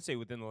mean, I would say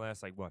within the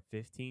last,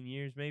 15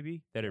 years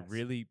maybe that it Yes.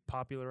 really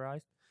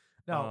popularized.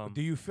 Now, Um,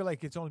 do you feel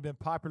like it's only been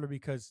popular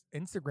because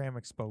Instagram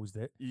exposed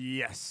it?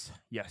 Yes.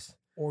 Yes.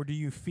 Or do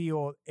you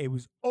feel it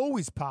was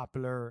always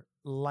popular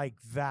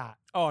like that?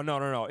 Oh,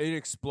 no. It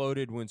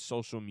exploded when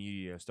social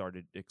media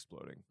started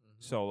exploding.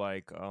 Mm-hmm.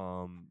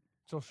 So,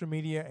 Social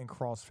media and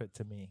CrossFit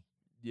to me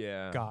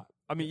yeah. got.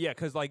 I mean, yeah,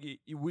 because,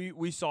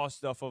 we saw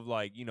stuff of,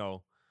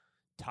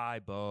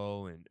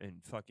 Tybo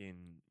and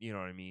fucking, you know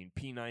what I mean,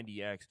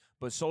 P90X,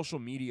 but social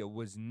media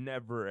was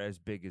never as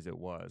big as it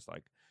was.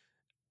 Like,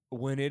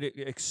 when it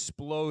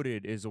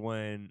exploded is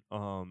when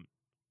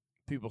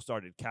people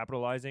started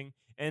capitalizing,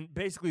 and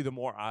basically the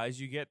more eyes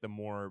you get, the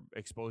more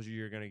exposure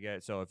you're gonna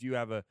get. So if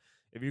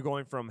you're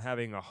going from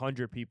having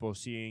 100 people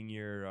seeing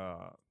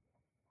your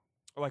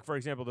like for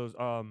example those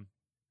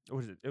what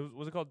was it?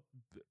 Was it called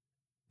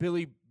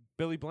Billy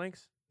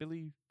Blanks?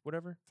 Billy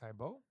whatever?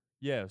 Tybo?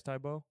 Yeah, it was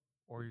Tybo.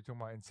 Or you're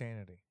talking about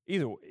insanity?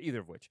 Either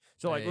of which.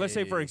 So like let's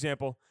say for Hey,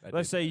 example, I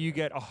let's did say know you that.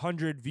 get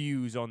 100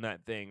 views on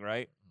that thing,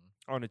 right?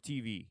 On a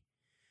TV.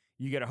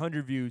 You get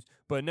 100 views,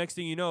 but next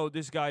thing you know,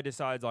 this guy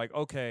decides like,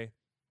 okay,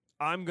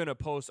 I'm going to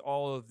post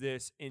all of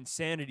this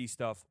insanity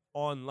stuff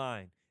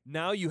online.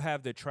 Now you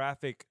have the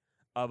traffic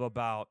of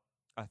about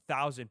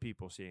 1,000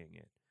 people seeing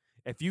it.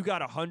 If you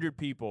got 100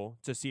 people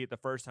to see it the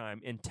first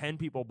time and 10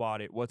 people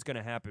bought it, what's going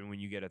to happen when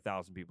you get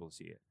 1,000 people to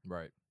see it?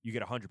 Right. You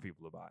get 100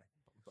 people to buy.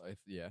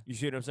 Yeah. You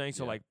see what I'm saying?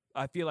 So Yeah. like,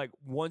 I feel like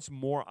once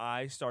more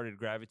eyes started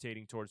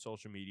gravitating towards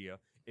social media,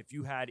 if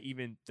you had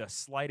even the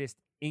slightest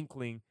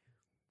inkling,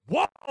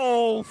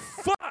 whoa,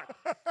 fuck!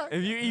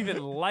 If you even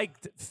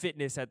liked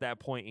fitness at that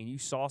point and you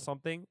saw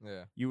something,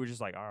 Yeah. you were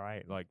just like, all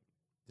right, like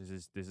this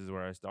is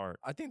where I start.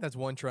 I think that's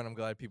one trend I'm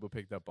glad people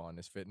picked up on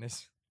is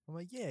fitness. I'm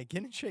like, yeah,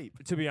 get in shape.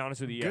 To be honest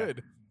with you, yeah.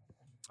 Good.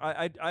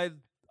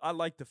 I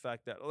like the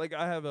fact that like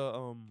I have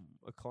a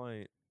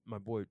client, my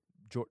boy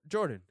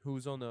Jordan,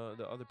 who's on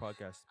the other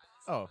podcast.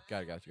 Oh,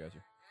 got you.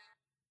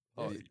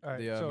 Oh, the all right,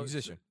 the so-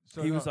 musician.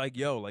 So he no, was like,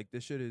 "Yo, like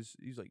this shit is."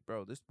 He's like,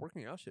 "Bro, this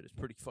working out shit is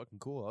pretty fucking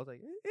cool." I was like,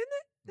 "Isn't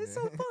it? It's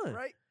so fun,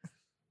 Right.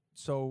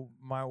 so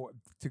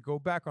to go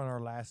back on our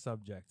last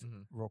subject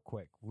Mhm.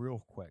 real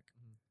quick.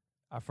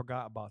 I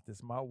forgot about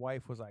this. My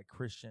wife was like,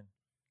 Christian,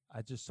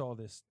 I just saw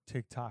this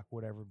TikTok,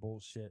 whatever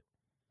bullshit.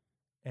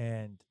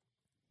 And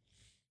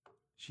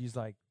she's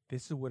like,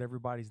 this is what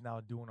everybody's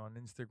now doing on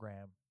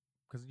Instagram.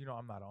 Because,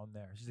 I'm not on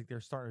there. She's like, they're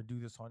starting to do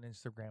this on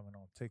Instagram and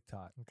on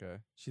TikTok. Okay.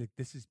 She's like,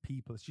 this is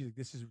people. She's like,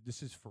 this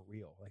is for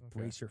real. Like, Okay.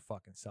 brace your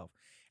fucking self.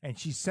 And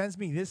she sends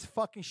me this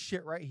fucking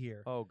shit right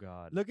here. Oh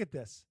God. Look at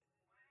this.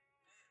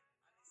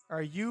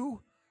 Are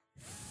you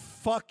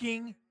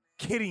fucking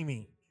kidding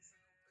me?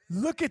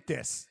 Look at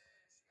this.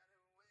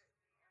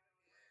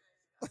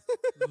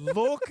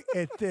 Look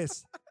at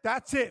this.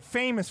 That's it.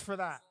 Famous for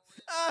that.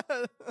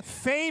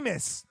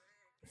 Famous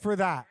for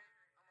that.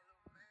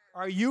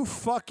 Are you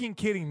fucking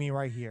kidding me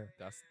right here?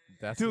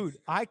 That's Dude,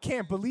 I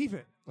can't believe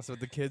it. That's what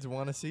the kids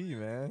want to see,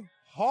 man.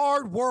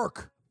 Hard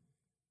work.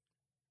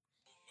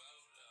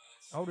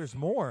 Oh, there's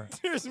more.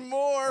 There's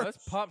more.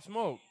 That's Pop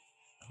Smoke.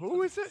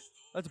 Who is it?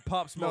 That's a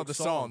Pop Smoke No, the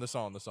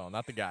song,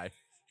 not the guy.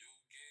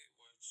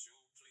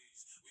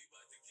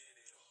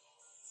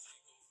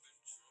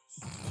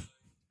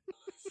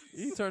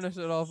 You turn that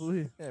shit off,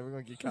 Lee. Yeah, we're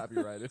gonna get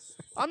copyrighted.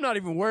 I'm not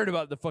even worried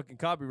about the fucking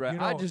copyright. You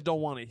I know- just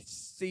don't want to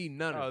see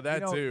none of Oh, it.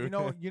 that too.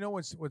 You know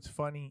what's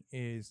funny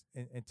is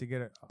and to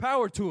get a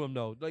Power to him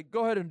though. Like,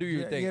 go ahead and do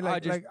your thing. Yeah, I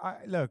just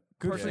look,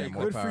 good for Personally, you.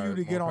 more Good for power- you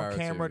to get more on power to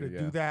camera to you,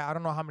 do yeah. that. I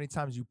don't know how many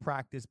times you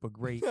practice, but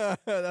great.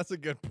 That's a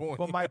good point.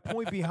 But my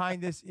point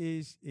behind this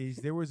is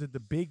there was a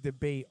big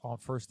debate on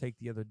First Take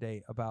the other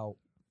day about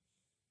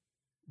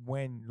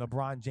when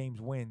LeBron James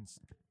wins,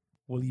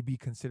 will he be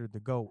considered the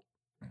GOAT?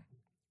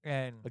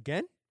 And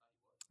again.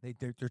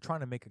 they're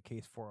trying to make a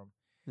case for him.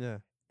 Yeah.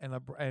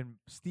 And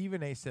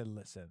Stephen A. said,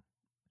 listen,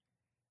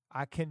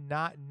 I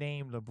cannot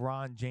name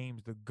LeBron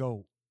James the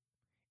GOAT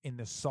in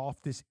the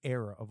softest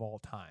era of all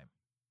time.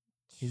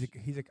 He's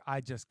like,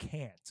 I just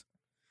can't.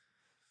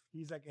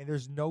 He's like, and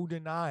there's no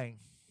denying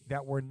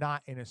that we're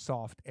not in a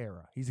soft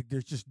era. He's like,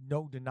 there's just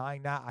no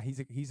denying that.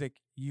 He's like,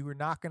 you are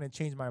not going to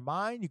change my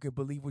mind. You can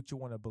believe what you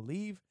want to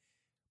believe,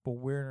 but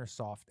we're in a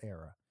soft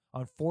era.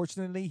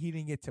 Unfortunately, he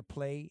didn't get to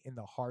play in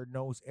the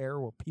hard-nosed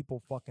era where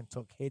people fucking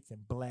took hits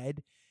and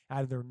bled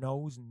out of their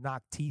nose and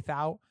knocked teeth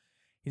out.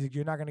 He's like,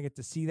 you're not going to get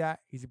to see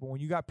that. He's like, but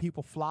when you got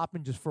people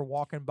flopping just for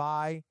walking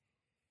by,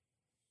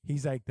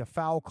 he's like, the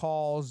foul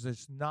calls,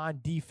 there's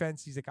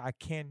non-defense. He's like, I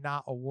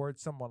cannot award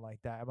someone like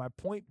that. And my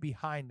point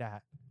behind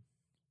that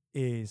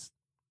is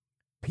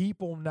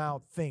people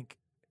now think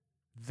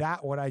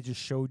that what I just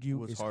showed you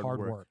Was is hard hard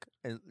work. work.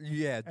 And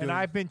yeah, dude. And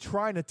I've been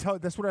trying to tell,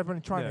 that's what I've been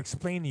trying to Yeah.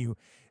 explain to you.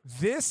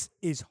 This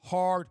is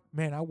hard.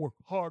 Man, I work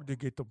hard to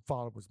get them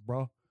followers,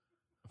 bro.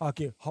 I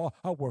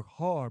work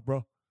hard,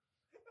 bro.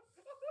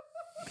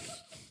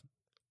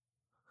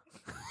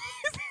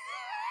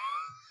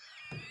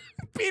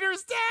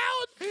 Peter's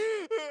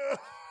down.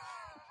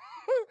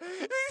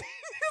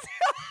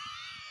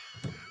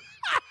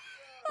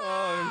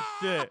 Oh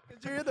shit.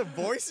 Did you hear the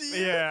voice?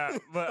 Yeah,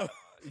 but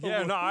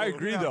yeah, no, I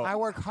agree though. I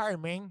work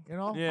hard, man.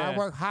 I Yeah.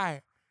 work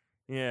hard.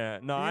 Yeah,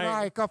 no,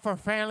 I come from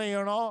family,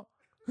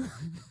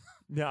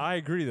 yeah, I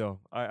agree though.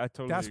 I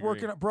totally. That's agree.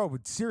 working, bro.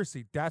 But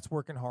seriously, that's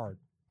working hard.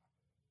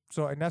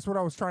 So, and that's what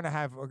I was trying to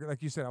have.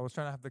 Like you said, I was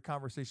trying to have the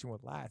conversation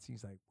with Lats.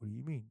 He's like, "What do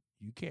you mean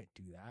you can't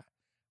do that?"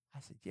 I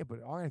said, "Yeah,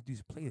 but all I have to do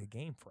is play the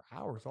game for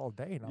hours all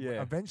day, and I'm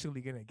Yeah.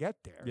 eventually gonna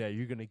get there." Yeah,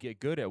 you're gonna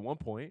get good at one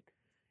point.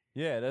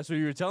 Yeah, that's what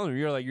you were telling me.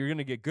 You're like, you're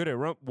gonna get good at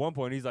one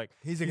point. He's like,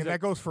 He's like, and that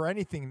goes for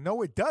anything.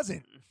 No, it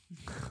doesn't.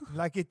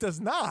 Like, it does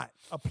not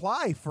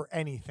apply for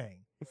anything.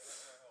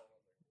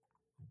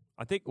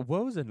 I think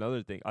what was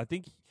another thing? I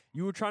think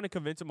you were trying to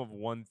convince him of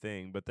one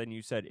thing, but then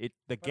you said it.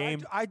 The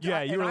game.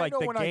 Yeah, you were like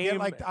the when game.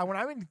 when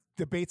I'm in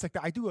debates like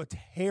that, I do a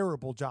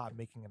terrible job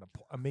making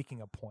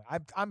a point.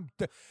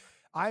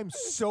 I'm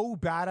so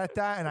bad at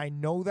that, and I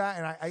know that,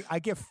 and I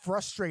get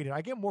frustrated.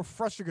 I get more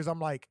frustrated because I'm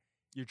like,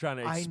 You're trying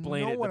to I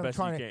explain know it what the I'm best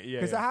trying you to, can. Yeah,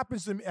 because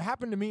yeah. it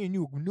happened to me and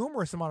you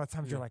numerous amount of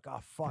times. You're like, oh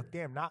fuck,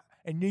 damn, not,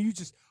 and then you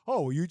just,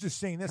 oh, you're just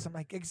saying this. I'm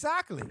like,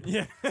 exactly,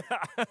 Yeah.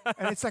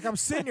 and it's like I'm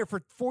sitting here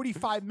for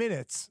 45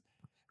 minutes.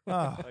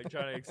 Like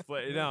trying to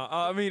explain. No,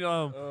 I mean,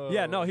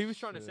 yeah, no, he was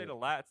trying to say to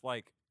Lats,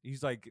 like,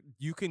 he's like,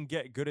 you can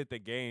get good at the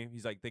game.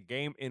 He's like, the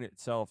game in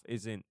itself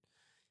isn't.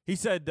 He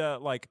said,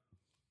 like,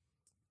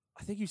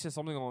 I think you said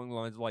something along the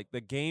lines of, like,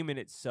 the game in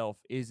itself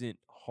isn't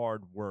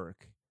hard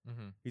work.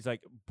 Mm-hmm. He's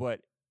like,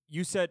 but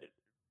you said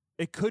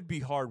it could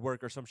be hard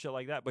work or some shit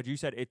like that, but you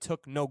said it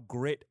took no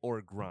grit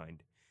or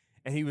grind.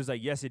 And he was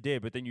like, yes, it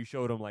did. But then you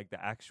showed him, like,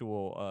 the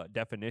actual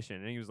definition.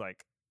 And he was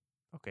like,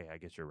 okay, I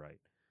guess you're right.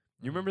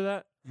 You remember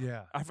that?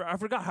 Yeah, I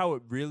forgot how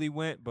it really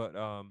went, but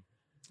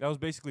that was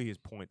basically his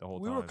point the whole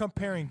we time. were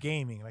comparing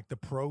gaming, like the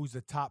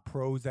top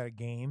pros at a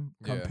game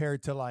Yeah.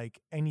 compared to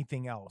like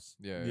anything else.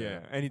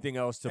 yeah, anything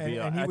else to be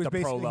and he at was the pro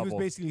basically level. he was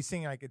basically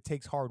saying like it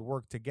takes hard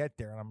work to get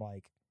there, and I'm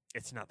like,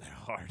 It's not that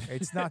hard.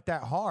 it's not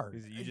that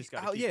hard. You just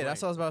got. Oh, yeah,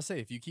 that's what I was about to say.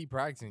 If you keep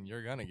practicing,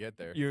 you're gonna get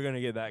there. You're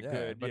gonna get that Yeah,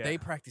 good. but yeah. they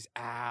practice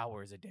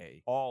hours a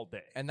day, all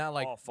day and not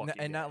like all fucking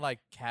day. not like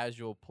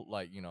casual,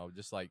 like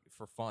just like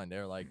for fun.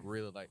 They're like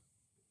really like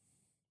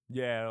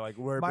Yeah, like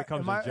where it My,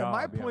 becomes my, a job.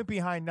 my yeah. point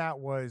behind that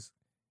was,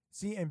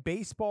 see, in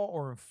baseball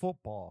or in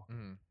football,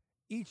 mhm,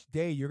 each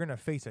day you're gonna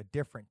face a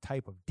different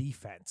type of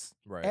defense.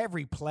 right,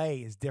 Every play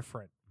is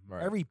different.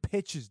 right, Every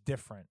pitch is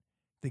different.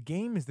 The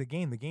game is the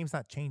game. The game's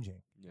not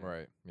changing. Yeah.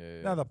 right.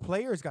 Yeah. Now the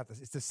players got this.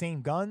 It's the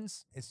same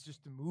guns. It's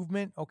just the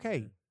movement.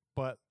 Okay,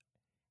 but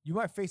you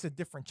might face a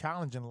different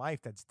challenge in life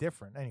that's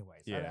different.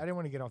 Anyways, Yeah. I didn't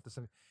want to get off the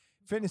subject.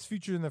 Fitness,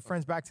 future, and the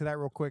friends. Back to that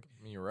real quick.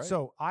 I mean, you're right.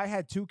 So I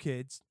had two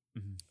kids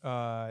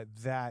Mhm.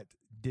 that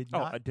did Oh,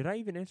 not. did I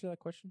even answer that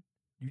question?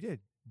 You did.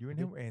 You and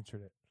him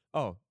answered it.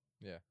 Oh,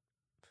 Yeah.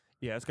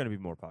 Yeah, it's gonna be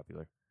more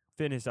popular.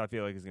 Fitness, I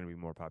feel like, is gonna be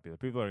more popular.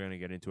 People are gonna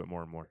get into it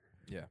more and more.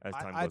 Yeah. as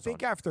time I goes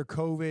think on. after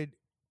COVID,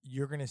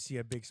 you're going to see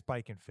a big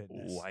spike in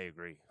fitness. Ooh, I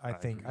agree. I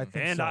think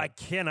agree. and so. I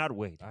cannot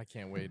wait. I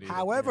can't wait. either.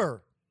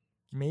 However,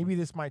 maybe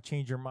this might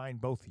change your mind,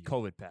 both of you.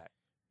 COVID pack.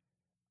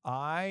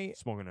 I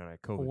Smoking on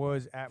that COVID.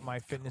 was at my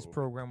fitness COVID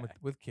program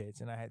with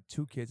kids, and I had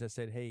two kids. I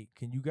said, hey,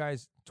 can you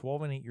guys,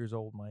 12 and 8 years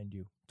old, mind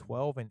you,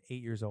 12 and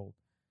 8 years old.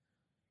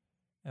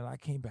 And I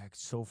came back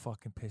so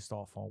fucking pissed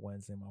off on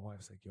Wednesday. My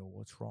wife's like, yo,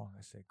 what's wrong?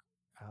 I said,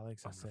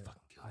 Alex, I'm gonna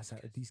fucking kill I these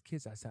said, kids. these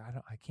kids, I said,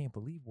 I can't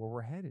believe where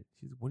we're headed.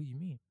 She said, what do you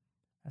mean?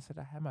 I said,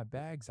 I had my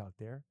bags out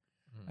there.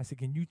 Mhm. I said,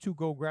 can you two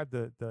go grab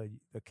the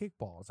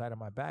kickballs out of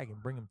my bag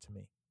and bring them to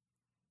me?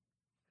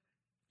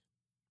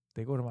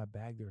 They go to my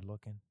bag. They're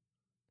looking.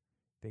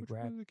 They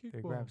grab. They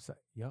grab.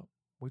 Yep.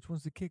 Which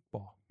one's the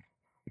kickball?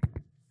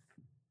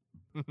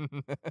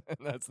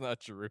 That's not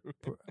true.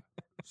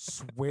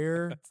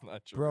 Swear, That's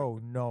not true, bro.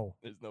 No.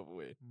 There's no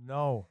way.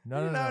 No. You No.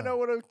 do No. not No. know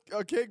what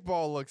a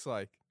kickball looks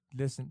like.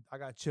 Listen, I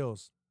got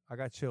chills.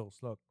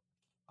 Look,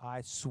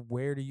 I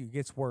swear to you, it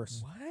gets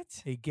worse.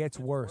 What? It gets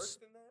worse.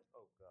 than that?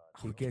 Oh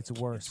god. It gets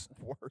worse.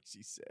 Worse,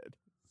 he said.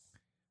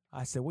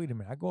 I said, wait a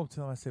minute. I go up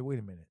to them. I said, wait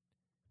a minute.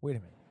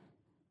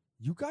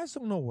 You guys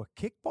don't know what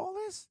kickball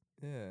is?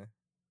 Yeah.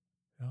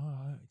 No,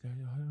 I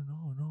don't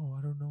know. No,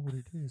 I don't know what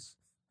it is.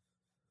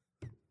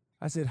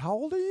 I said, how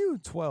old are you?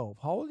 12.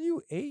 How old are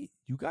you? 8.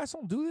 You guys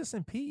don't do this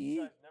in PE?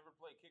 never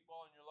played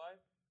kickball in your life?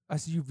 I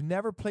said, you've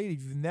never played it.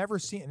 You've never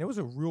seen it. And it was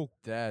a real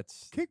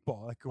That's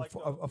kickball, like Like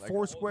a the-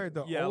 four square.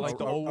 Yeah, like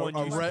the old one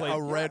you used to play.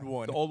 a red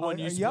one. The old one A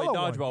you used to play yellow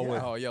one, dodgeball yeah.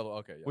 with. Oh, yellow.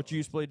 Okay. What you yellow.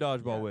 used to play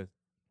dodgeball Yeah. with?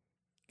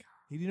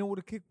 He didn't know what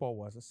a kickball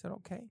was. I said,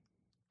 okay.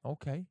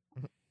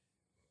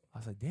 I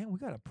said, damn, we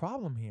got a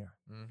problem here.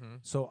 Mm-hmm.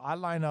 So I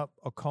line up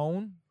a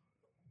cone.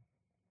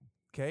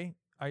 Okay,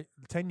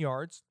 10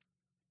 yards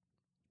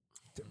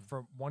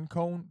from one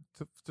cone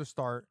to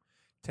start.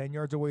 10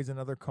 yards away is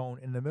another cone.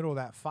 In the middle of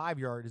that 5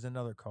 yard is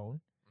another cone,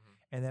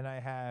 and then I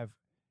have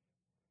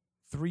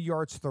 3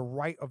 yards to the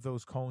right of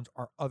those cones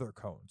are other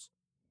cones,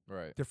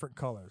 Right. different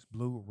colors,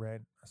 blue,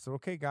 red. I said,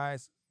 okay,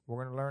 guys,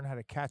 we're gonna learn how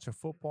to catch a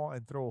football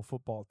and throw a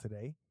football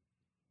today.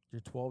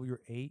 You're 12,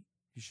 you're 8.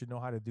 You should know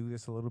how to do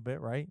this a little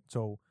bit, right?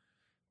 So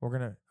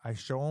I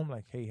show them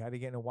like, hey, how to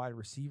get in a wide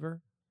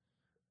receiver.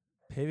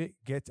 Pivot,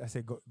 I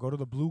said, go to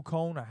the blue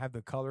cone. I have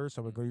the colors.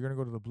 So you're going to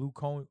go to the blue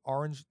cone,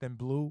 orange, then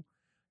blue.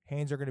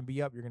 Hands are going to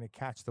be up. You're going to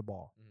catch the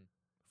ball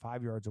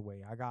 5 yards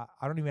away.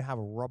 I don't even have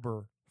a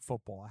rubber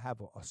football. I have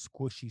a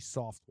squishy,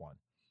 soft one.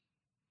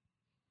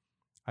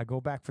 I go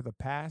back for the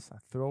pass. I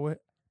throw it.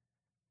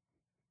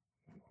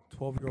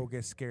 12-year-old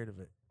gets scared of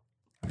it.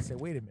 I say,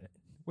 wait a minute.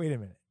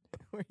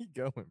 Where are you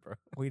going, bro?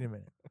 Wait a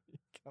minute.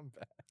 Come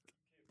back.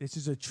 This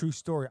is a true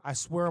story. I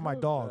swear on my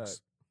Come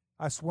dogs.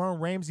 I swear on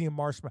Ramsey and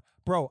Marshmallow.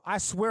 Bro, I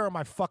swear on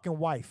my fucking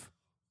wife.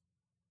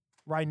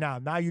 Right now.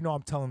 Now you know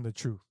I'm telling the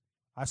truth.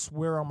 I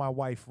swear on my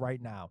wife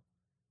right now.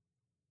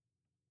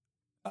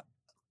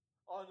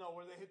 Oh no,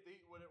 where they hit the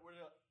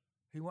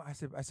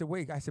I said,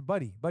 wait. I said,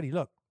 buddy,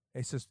 look.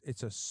 It's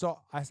a saw.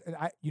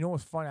 You know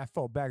what's funny? I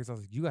felt bad because I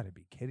was like, you got to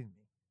be kidding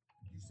me.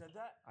 You said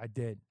that? I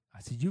did. I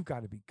said, you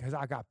got to be, because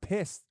I got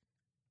pissed.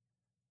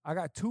 I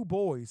got 2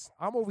 boys.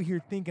 I'm over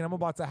here thinking I'm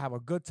about to have a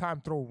good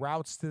time, throw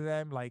routes to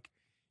them, like,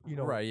 you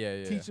know, Right,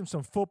 yeah. teach them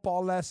some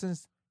football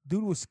lessons.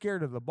 Dude was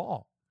scared of the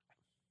ball.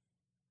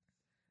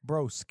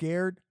 Bro,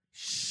 scared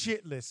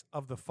shitless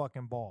of the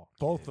fucking ball.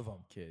 Both of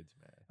them. Kids,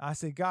 man. I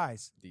said,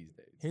 guys, These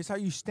days. here's how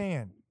you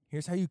stand.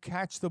 Here's how you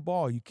catch the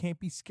ball. You can't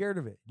be scared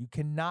of it. You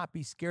cannot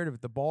be scared of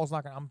it. The ball's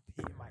not gonna. I'm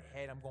hitting my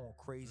head. I'm going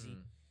crazy.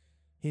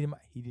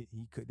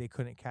 They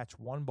couldn't catch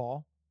one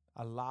ball.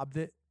 I lobbed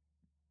it.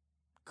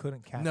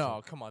 Couldn't catch it.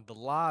 No, come on. The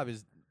lob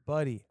is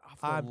Buddy, off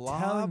the I'm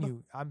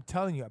lob.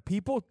 telling you.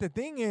 People, the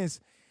thing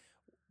is,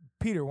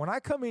 Peter, when I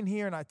come in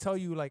here and I tell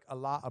you like a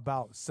lot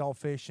about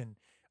selfish and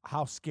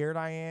how scared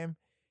I am,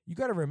 you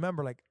got to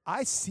remember, like,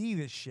 I see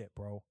this shit,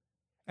 bro.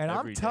 And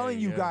Every I'm telling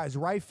day, you yeah. guys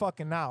right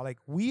fucking now, like,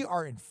 we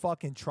are in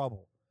fucking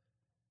trouble.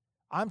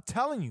 I'm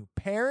telling you,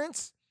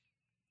 parents,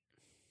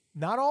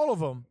 not all of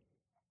them,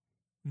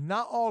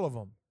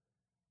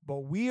 but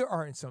we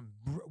are in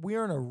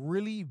a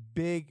really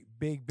big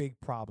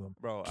problem.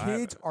 Bro,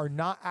 Kids are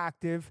not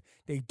active.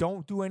 They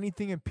don't do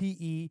anything in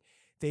PE.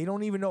 They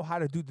don't even know how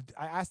to do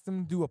I asked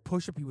them to do a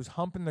push-up. He was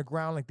humping the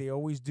ground like they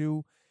always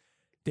do.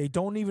 They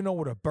don't even know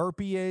what a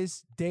burpee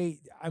is.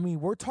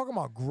 We're talking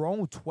about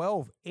grown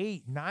 12,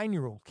 8,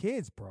 9-year-old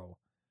kids, bro.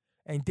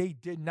 And they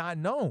did not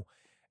know.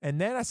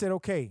 And then I said,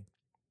 okay,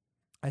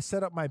 I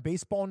set up my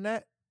baseball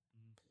net.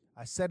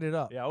 I set it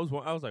up. Yeah, I was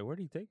like, where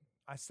do you take?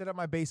 I set up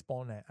my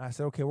baseball net. And I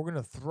said, okay, we're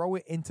going to throw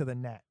it into the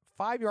net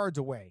 5 yards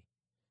away.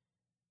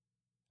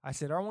 I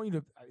said, I want you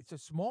to, it's a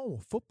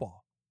small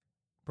football.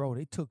 Bro,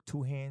 they took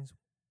 2 hands,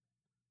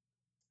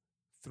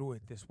 threw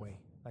it this way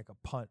like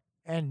a punt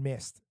and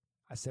missed.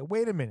 I said,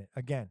 wait a minute.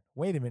 Again,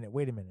 wait a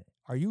minute.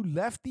 Are you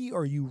lefty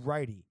or are you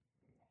righty?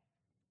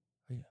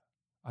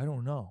 I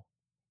don't know.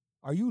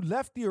 Are you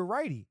lefty or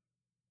righty?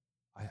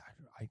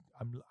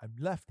 I'm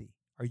lefty.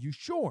 Are you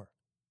sure?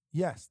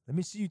 Yes. Let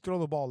me see you throw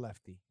the ball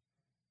lefty.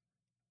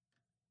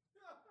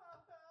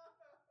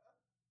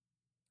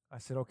 I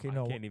said, okay,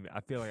 no.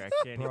 I feel like I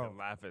can't Bro. even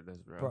laugh at this,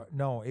 bro. Bro,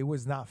 no, it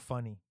was not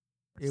funny.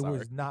 It Sorry.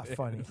 was not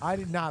funny. I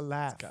did not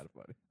laugh. kind of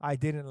funny. I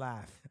didn't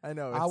laugh. I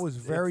know. I was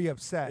very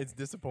upset. It's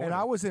disappointing. And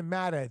I wasn't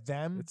mad at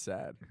them. It's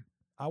sad.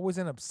 I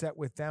wasn't upset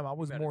with them. I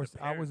was mad at more.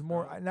 the I was parents,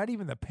 more. bro. Not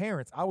even the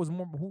parents. I was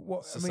more.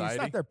 it's Society?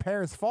 not their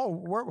parents'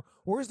 fault.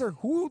 Where's their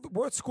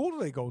what school do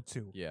they go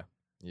to?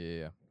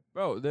 Yeah.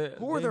 Bro,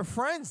 Who are their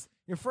friends?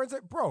 Your friends,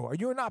 like, bro, are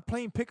you not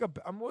playing pickup?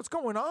 What's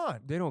going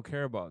on? They don't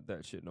care about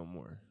that shit no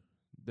more.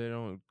 They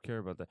don't care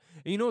about that.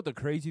 And you know what the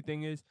crazy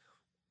thing is?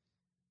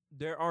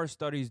 There are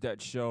studies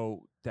that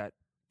show that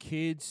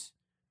kids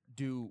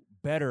do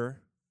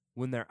better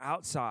when they're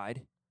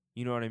outside.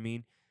 You know what I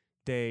mean?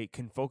 They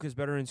can focus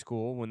better in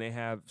school when they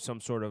have some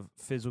sort of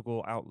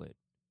physical outlet.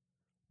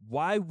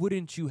 Why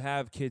wouldn't you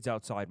have kids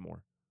outside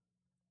more?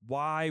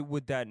 Why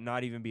would that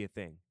not even be a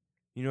thing?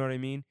 You know what I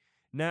mean?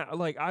 Now,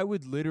 like, I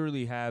would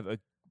literally have a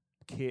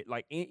kid,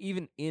 like,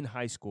 even in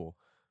high school,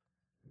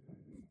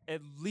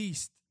 at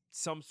least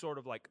some sort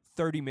of, like,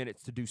 30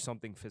 minutes to do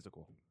something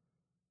physical.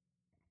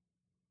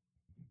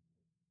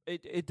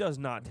 It does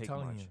not take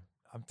much.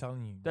 I'm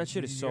telling you. That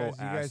shit is so you guys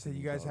ass to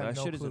me, have bro. That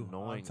no shit is clue.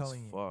 annoying I'm as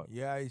telling you. fuck.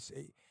 Yeah,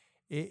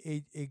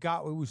 it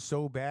was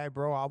so bad,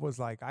 bro. I was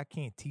like, I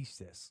can't teach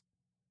this.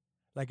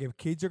 Like, if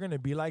kids are gonna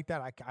be like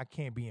that, I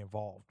can't be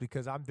involved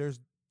because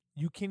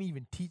you can't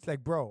even teach.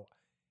 Like, bro,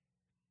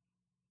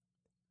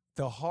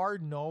 the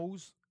hard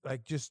nose,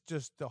 like just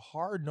the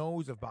hard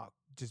nose about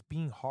just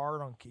being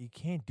hard on. You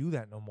can't do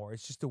that no more.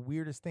 It's just the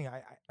weirdest thing.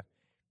 I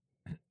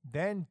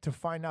then to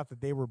find out that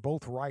they were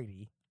both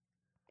righty,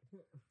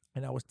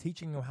 and I was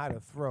teaching them how to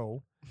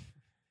throw,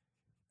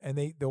 and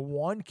the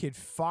one kid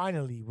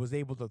finally was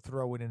able to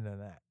throw it in the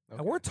net.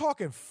 And we're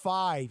talking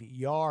 5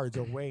 yards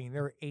away, and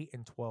they're 8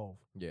 and 12.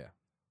 Yeah.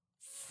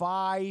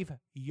 5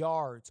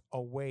 yards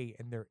away,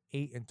 and they're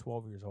 8 and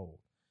 12 years old.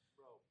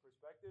 Bro,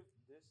 perspective,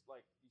 this,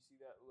 like, you see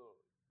that little,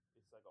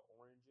 it's like an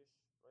orangish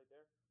right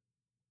there?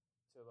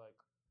 To, like,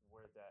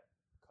 where that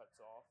cuts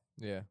off.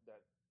 Yeah.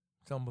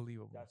 It's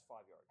unbelievable. That's 5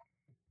 yards.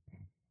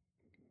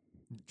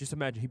 Just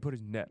imagine he put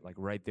his net, like,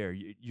 right there.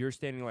 You're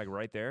standing, like,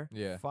 right there.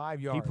 Yeah.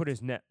 5 yards. He put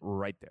his net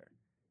right there.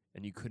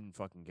 And you couldn't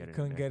fucking get it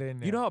couldn't in there. get in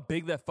there. You know how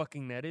big that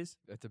fucking net is?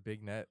 That's a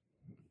big net.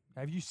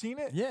 Have you seen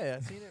it? Yeah,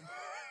 I've seen it.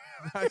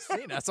 I've seen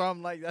it. That's why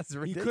I'm like, that's He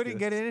ridiculous. couldn't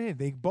get it in.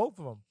 They both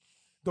of them.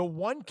 The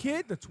one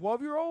kid, the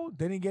 12-year-old,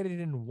 didn't get it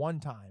in one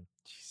time.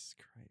 Jesus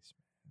Christ,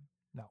 man.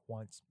 Not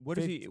once. What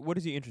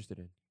is he interested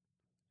in?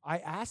 I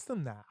asked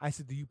him that. I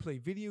said, "Do you play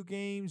video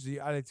games?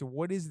 I said,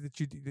 what is it that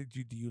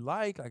do you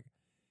like?" Like,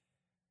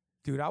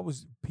 dude, I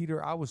was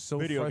so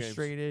Video games.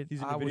 frustrated.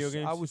 He's into video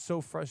games? I was so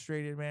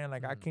frustrated, man.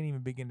 Like, I can't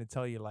even begin to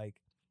tell you. Like,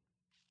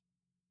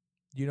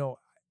 you know,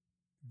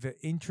 the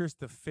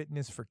interest of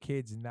fitness for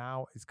kids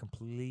now is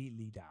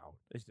completely down.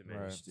 It's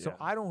diminished. So yeah.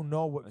 I don't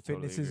know what I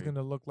totally fitness is agree.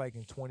 going to look like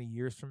in 20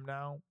 years from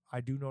now.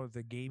 I do know that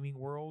the gaming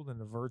world and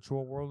the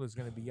virtual world is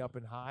going to be up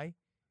and high.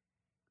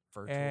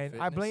 Virtual And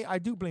fitness? I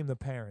do blame the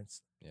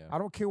parents. Yeah. I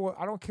don't care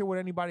what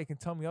anybody can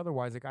tell me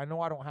otherwise. Like I know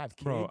I don't have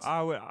kids. Bro,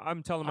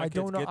 I'm telling my I kids,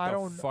 don't know. get I the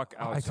don't. fuck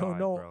outside, I don't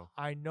know. bro.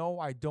 I know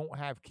I don't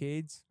have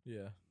kids.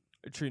 Yeah.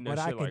 Treating But that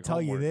I shit can like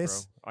tell you homework,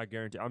 this. bro. I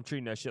guarantee. I'm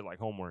treating that shit like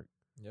homework.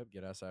 Yep.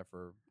 Get outside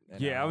for.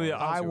 An Yeah, I hour, mean,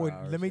 I 2 would.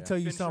 hours, Let me yeah. tell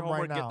you Finish your something right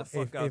homework, get now. the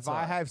fuck If I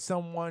outside. have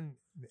someone,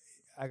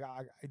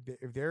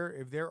 if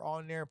they're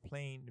on there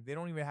playing, if they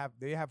don't even have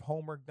they have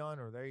homework done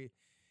or they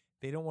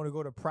don't want to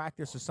go to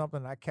practice or something,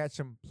 and I catch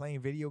them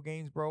playing video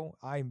games, bro.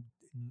 I'm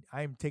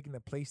taking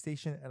the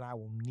PlayStation and I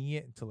will knee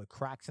it until it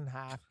cracks in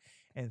half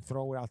and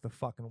throw it out the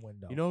fucking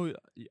window. You know,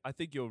 I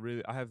think you'll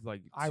really. I have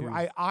like two,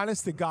 I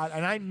honest to God,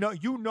 and I know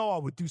I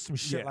would do some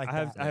shit yeah, like I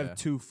have that. I Yeah. have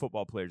two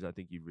football players I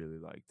think you'd really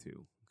like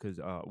too. Because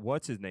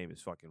what's his name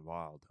is fucking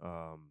wild.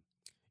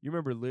 You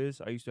remember Liz?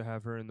 I used to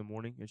have her in the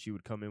morning, and she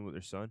would come in with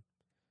her son.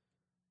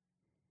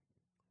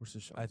 What's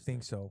the son? I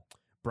think so.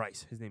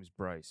 Bryce. His name's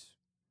Bryce.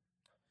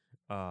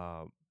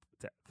 That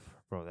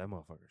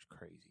motherfucker's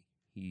crazy.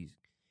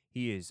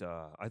 He is.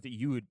 I think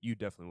you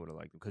definitely would have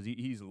liked him because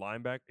he's a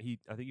linebacker.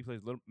 I think he plays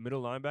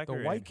middle linebacker.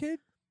 The white and- kid.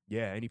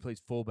 Yeah, and he plays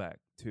fullback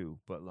too.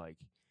 But like,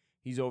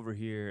 he's over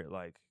here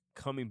like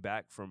coming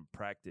back from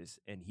practice,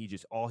 and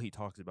all he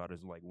talks about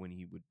is like when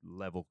he would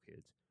level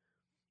kids.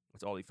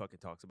 That's all he fucking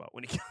talks about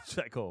when he comes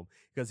back home.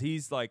 Because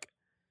he's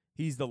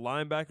the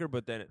linebacker,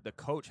 but then the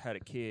coach had a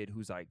kid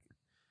who's like,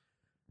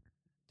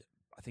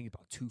 I think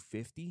about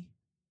 250,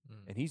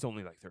 and he's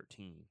only like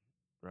 13,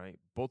 right?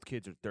 Both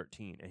kids are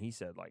 13, and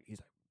he's like,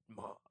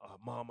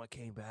 Mom, I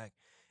came back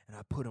and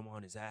I put him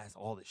on his ass.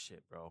 All this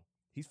shit, bro.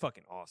 He's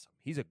fucking awesome.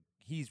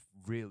 He's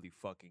really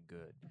fucking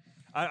good.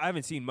 I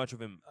haven't seen much of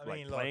him I like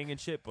mean, playing look. and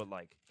shit, but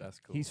like That's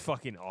cool. he's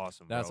fucking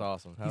awesome. That's bro.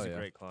 awesome. He's Hell a yeah.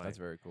 great client. That's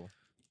very cool.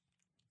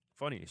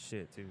 Funny as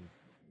shit too.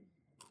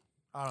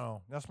 I don't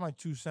know. That's my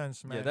 2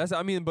 cents, man.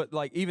 Yeah, but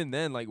like even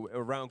then, like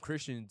around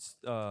Christians,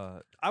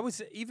 I would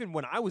say even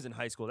when I was in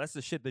high school, that's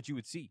the shit that you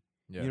would see.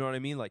 Yeah. You know what I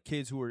mean? Like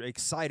kids who were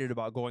excited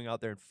about going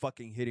out there and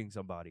fucking hitting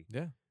somebody.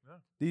 Yeah.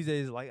 These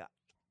days, like,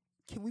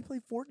 can we play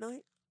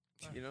Fortnite?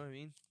 You know what I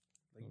mean?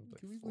 Like, Like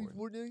can we play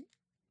Fortnite?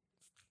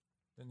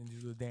 Then they do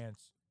the dance.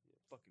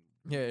 Fucking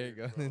Yeah, there you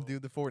weird, go. bro. Do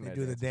the Fortnite. They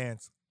do the dance.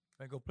 dance.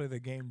 They go play the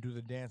game, do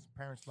the dance.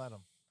 Parents let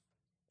them.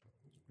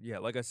 Yeah,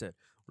 like I said,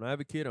 when I have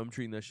a kid, I'm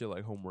treating that shit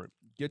like homework.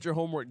 Get your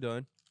homework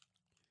done.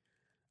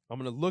 I'm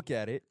gonna look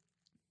at it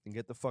and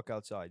get the fuck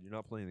outside. You're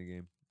not playing the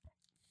game.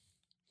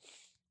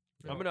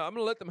 I'm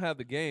gonna let them have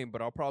the game,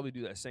 but I'll probably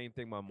do that same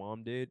thing my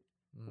mom did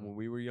when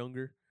we were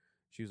younger.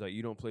 She was like,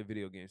 "You don't play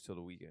video games till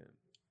the weekend."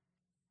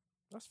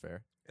 That's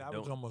fair. That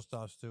Don't- was almost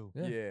us too.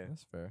 Yeah, Yeah.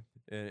 That's fair.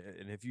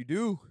 And if you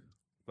do,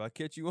 if I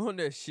catch you on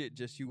that shit,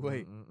 just you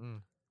wait.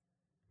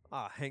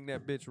 I'll hang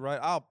that bitch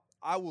right.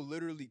 I will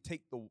literally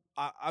take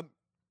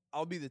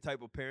I'll be the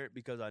type of parent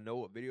because I know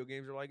what video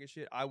games are like and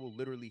shit. I will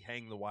literally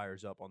hang the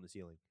wires up on the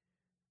ceiling.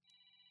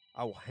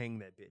 I will hang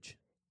that bitch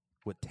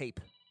with tape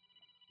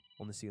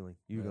on the ceiling.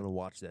 You're Yeah. gonna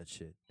watch that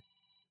shit.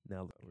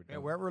 Now we're Yeah,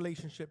 done. we're at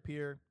relationship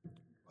here.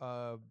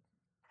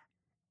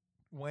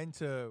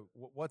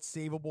 What's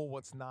savable,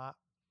 what's not.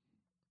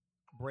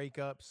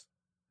 Breakups,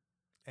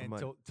 and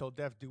might- till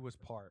death do us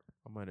part.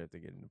 I might have to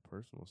get into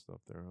personal stuff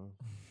there, huh?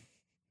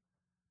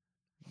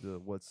 The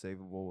what's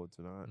savable, what's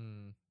not.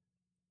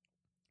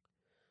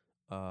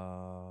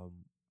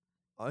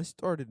 I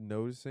started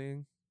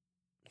noticing,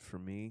 for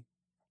me,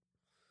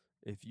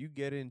 if you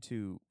get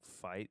into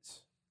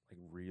fights like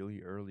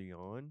really early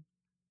on,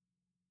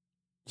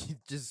 you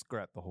just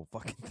scrap the whole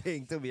fucking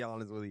thing. To be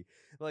honest with you,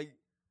 like,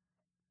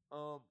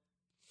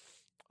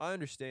 I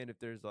understand if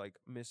there's like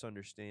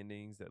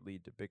misunderstandings that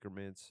lead to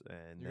bickerments,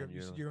 and then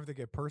You're gonna have to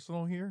get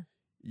personal here.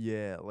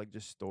 yeah, like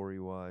just story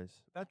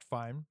wise, That's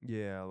fine.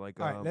 yeah, like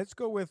All right, let's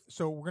go with.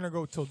 So we're gonna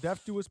go till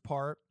death do us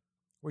part,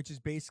 which is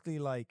basically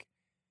like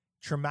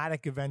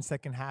traumatic events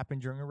that can happen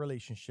during a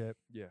relationship.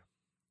 yeah.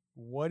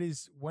 What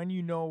is when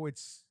you know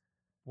what's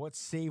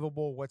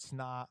savable, what's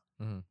not,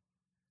 Mhm.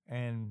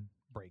 and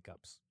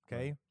breakups.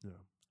 Okay, Yeah.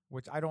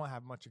 which I don't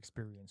have much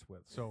experience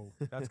with, so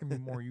that's gonna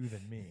be more you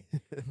than me.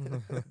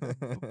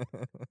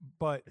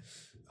 But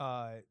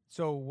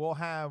so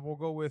we'll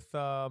go with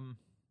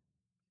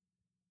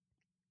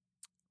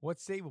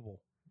what's savable.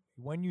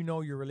 When you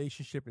know your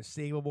relationship is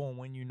savable and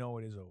when you know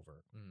it is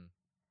over.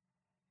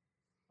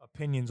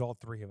 Opinions, all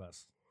three of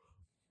us.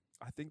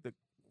 I think that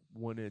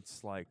when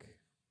it's like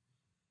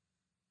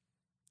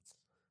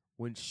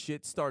when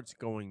shit starts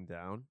going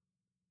down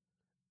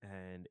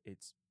and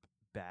it's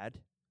bad.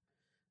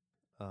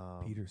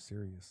 Peter's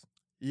serious.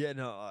 Yeah,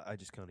 no, I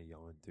just kind of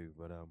yawned too.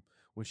 But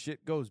when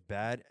shit goes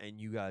bad and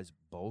you guys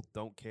both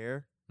don't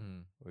care,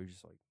 or you're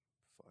just like,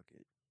 fuck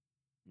it.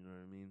 You know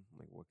what I mean?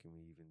 Like, what can we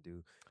even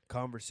do?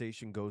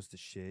 Conversation goes to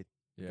shit.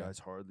 You Yeah. guys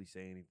hardly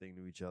say anything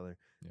to each other.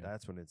 Yeah.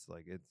 That's when it's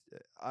like,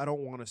 I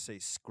don't want to say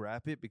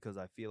scrap it because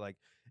I feel like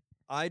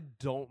I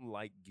don't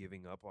like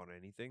giving up on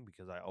anything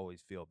because I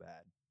always feel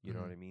bad. You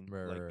know what I mean?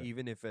 Right, like right.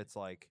 even if it's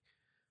like,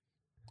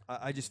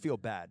 I just feel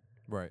bad.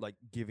 Right. Like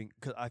giving,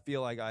 because I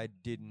feel like I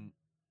didn't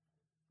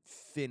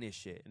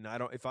finish it, and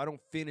if I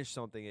don't finish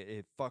something,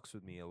 it fucks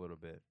with me a little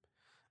bit.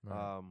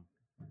 Right.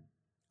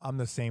 I'm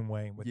the same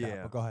way with that.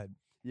 Yeah. But go ahead.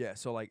 Yeah,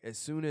 so like as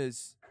soon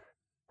as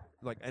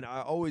like, and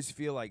I always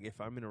feel like if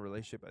I'm in a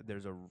relationship,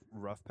 there's a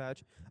rough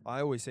patch, I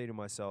always say to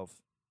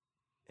myself,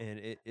 and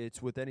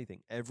it's with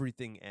anything,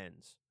 everything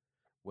ends.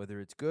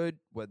 Whether it's good,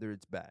 whether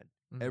it's bad,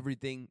 Mhm.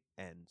 everything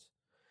ends.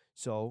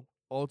 So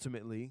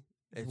ultimately,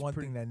 It's it's one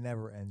pretty, thing that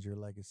never ends, your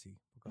legacy.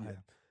 Go Yeah.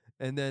 ahead.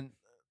 and then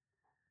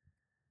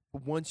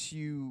once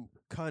you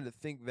kind of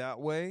think that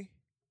way,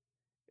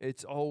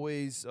 it's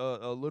always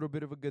a little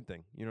bit of a good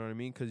thing. You know what I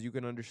mean? Because you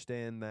can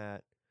understand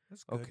that,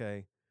 That's good.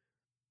 okay,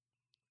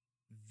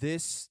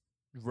 this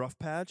rough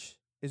patch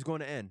is going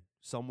to end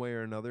some way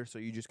or another, so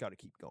you just got to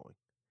keep going.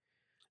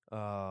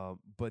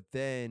 But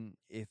then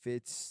if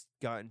it's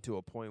gotten to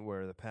a point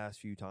where the past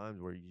few times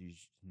where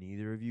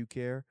neither of you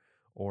care,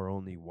 or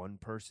only one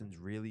person's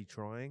really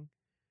trying,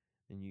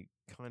 and you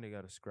kind of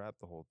got to scrap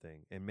the whole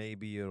thing. And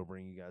maybe it'll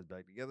bring you guys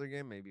back together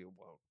again, maybe it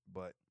won't.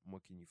 But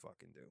what can you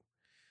fucking do?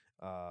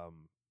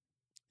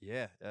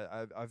 Yeah,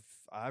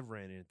 I've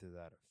ran into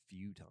that a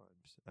few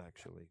times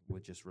actually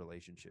with just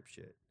relationship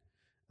shit.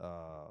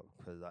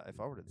 Because if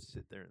I were to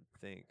sit there and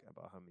think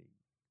about how many,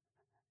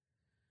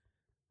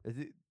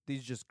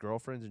 these just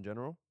girlfriends in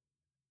general,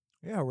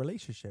 Yeah,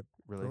 relationship.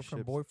 Girlfriend,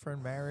 relationships.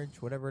 boyfriend,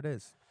 marriage, whatever it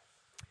is.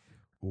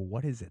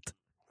 What is it?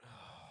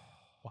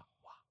 What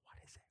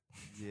is it?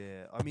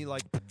 Yeah, I mean,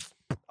 like,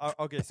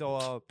 okay,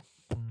 so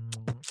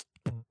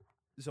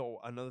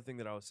another thing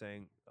that I was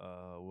saying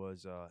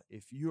was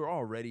if you're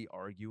already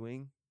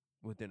arguing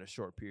within a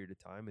short period of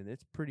time, and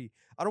it's pretty,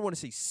 I don't want to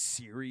say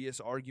serious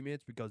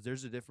arguments, because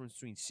there's a difference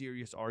between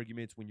serious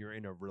arguments when you're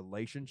in a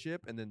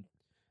relationship and then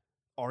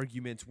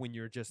arguments when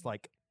you're just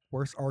like,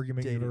 Worst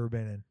argument you've Dating. ever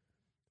been in.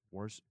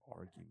 worst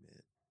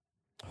argument.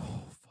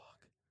 Oh,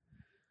 fuck.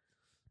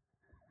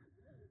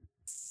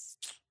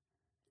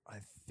 I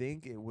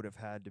think it would have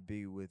had to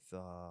be with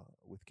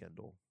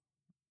Kendall.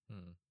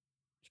 Hmm.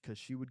 Because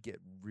she would get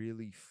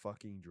really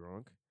fucking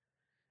drunk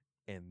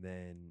and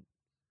then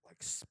like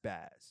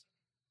spaz.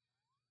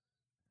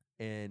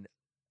 And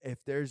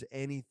if there's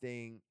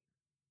anything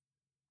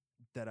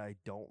that I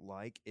don't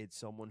like, it's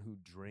someone who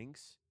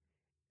drinks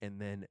and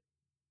then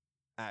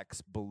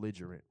acts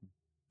belligerent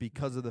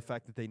because of the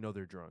fact that they know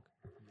they're drunk.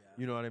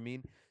 You know what I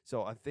mean?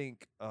 So I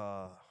think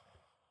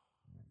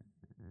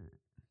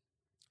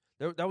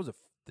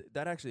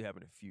that actually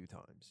happened a few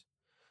times.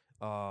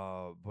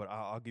 But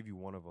I'll give you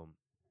one of them.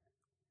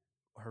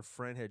 Her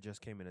friend had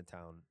just came into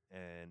town,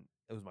 and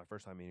it was my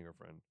first time meeting her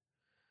friend.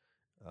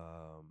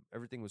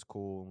 Everything was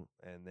cool,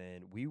 and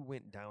then we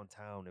went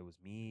downtown. It was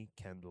me,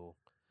 Kendall,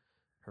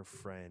 her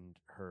friend,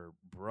 her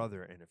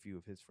brother, and a few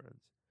of his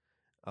friends.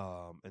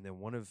 And then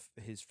one of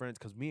his friends,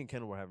 because me and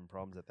Kendall were having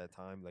problems at that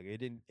time. Like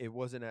it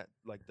wasn't at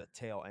like the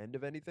tail end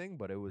of anything,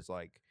 but it was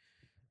like,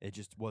 it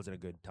just wasn't a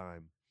good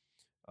time.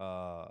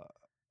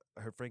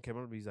 Her friend came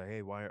up to me. He's like,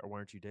 "Hey, why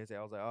aren't you dancing?"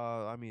 I was like,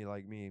 "Oh, I mean,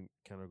 like me and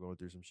Kendall are going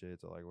through some shit,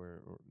 so like we're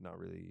not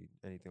really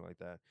anything like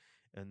that."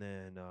 And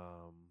then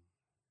I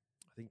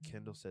think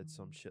Kendall said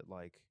some shit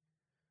like,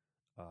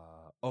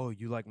 "Oh,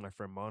 you like my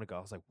friend Monica?" I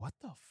was like, "What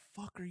the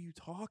fuck are you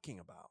talking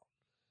about?"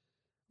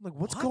 I'm like,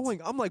 "What's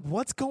going?" I'm like,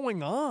 "What's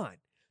going on?"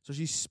 So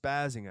she's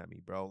spazzing at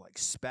me, bro. Like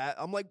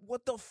I'm like,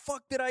 "What the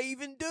fuck did I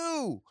even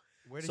do?"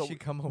 Where did So she we-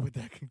 come up with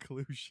that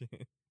conclusion?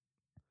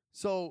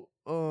 So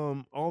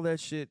all that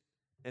shit,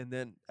 and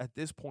then at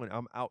this point,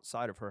 I'm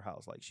outside of her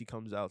house. Like she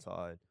comes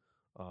outside.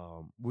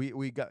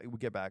 We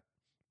get back.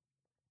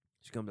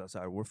 She comes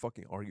outside. We're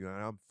fucking arguing,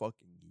 and I'm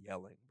fucking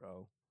yelling,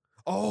 bro.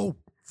 Oh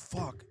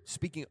fuck!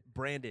 Speaking of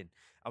Brandon,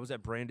 I was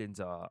at Brandon's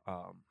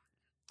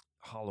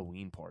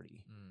Halloween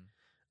party.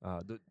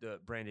 The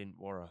Brandon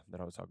Wara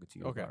that I was talking to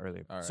you Okay. about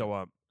earlier. All right.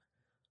 So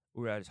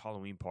we were at his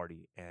Halloween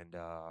party, and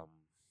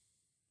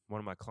one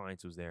of my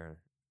clients was there.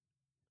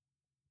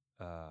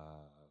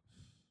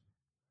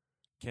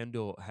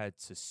 Kendall had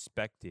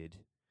suspected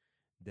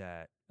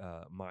that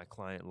my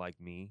client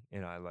liked me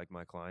and I like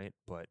my client,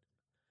 but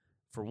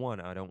for one,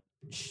 I don't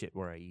shit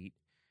where I eat.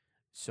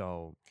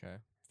 So Okay,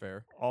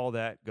 fair. all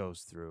that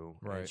goes through,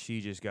 Right. and she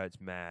just gets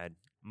mad.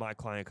 My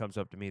client comes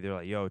up to me. They're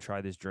like, "Yo,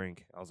 try this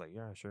drink." I was like,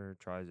 "Yeah, sure,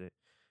 tries it."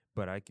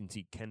 But I can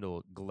see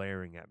Kendall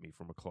glaring at me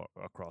from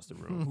across the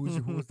room.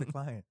 Who was the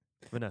client?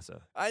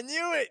 Vanessa. I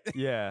knew it.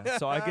 Yeah,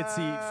 so I could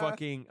see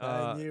fucking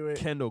I knew it.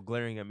 Kendall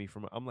glaring at me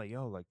from. I'm like,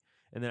 "Yo, like,"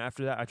 and then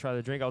after that, I try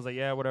the drink. I was like,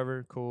 "Yeah,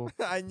 whatever, cool."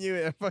 I knew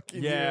it. I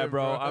fucking Yeah, knew it,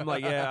 bro. I'm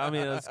like, yeah, I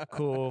mean, that's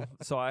cool.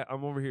 So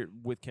I'm over here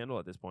with Kendall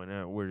at this point,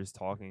 and we're just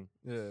talking.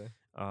 Yeah.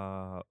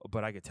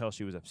 But I could tell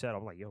she was upset.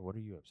 I'm like, "Yo, what are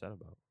you upset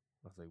about?"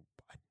 I was like,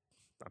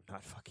 I'm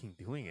not fucking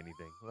doing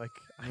anything. Like,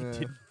 I Yeah.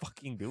 didn't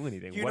fucking do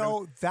anything. You What am-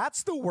 know,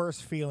 that's the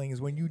worst feeling is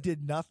when you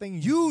did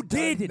nothing. you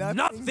done did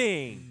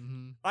nothing.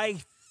 Mm-hmm.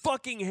 I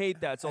fucking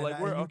hate that. So and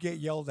like, we're you get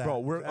yelled at. bro,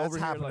 we're That's over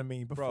here, happened like, to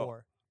me bro,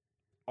 before.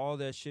 all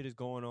that shit is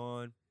going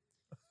on.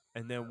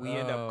 and then we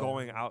end up Oh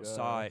going my God.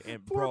 outside.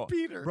 And Poor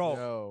Peter. bro,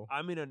 Yo.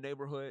 I'm in a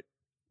neighborhood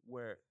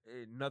where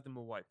nothing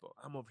but white folk.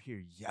 I'm over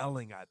here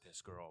yelling at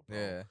this girl, bro.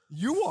 Yeah.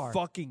 You are.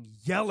 Fucking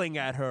yelling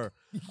at her.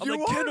 I'm You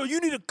like, are? Kendall, you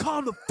need to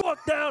calm the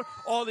fuck down.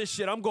 All this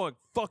shit. I'm going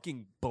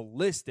fucking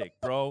ballistic,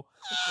 bro.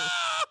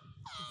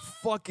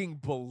 Fucking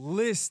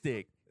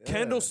ballistic.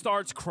 Kendall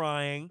starts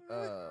crying,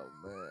 Oh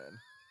man.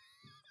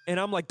 and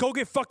I'm like, go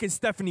get fucking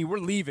Stephanie. We're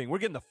leaving. We're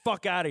getting the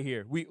fuck out of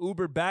here. We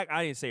Ubered back.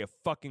 I didn't say a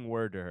fucking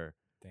word to her.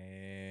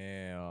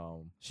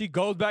 Damn. She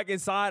goes back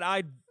inside.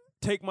 I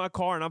take my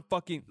car and I'm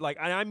fucking like,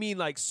 I mean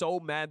like so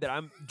mad that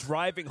I'm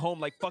driving home,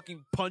 like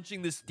fucking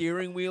punching the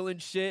steering wheel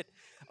and shit.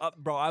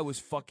 Bro, I was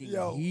fucking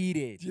Yo,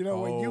 heated. You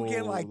know, when you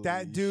get like that,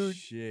 Holy dude,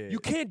 Shit. You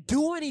can't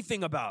do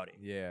anything about it.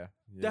 Yeah.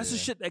 That's the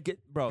yeah. shit that get,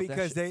 bro. that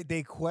because shit-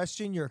 they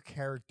question your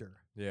character.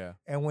 Yeah.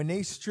 And when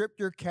they strip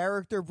your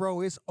character,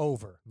 bro, it's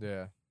over.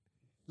 Yeah.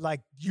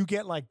 Like, you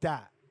get like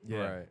that. yeah.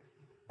 Right.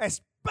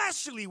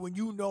 Especially when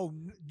you know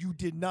you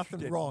did nothing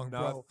Did wrong,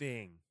 bro.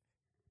 nothing.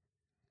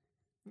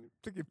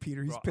 Look at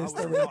Peter. He's Bro, pissed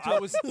I was- over I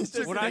was- He's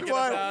when drinking I his get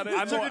water. about it, He's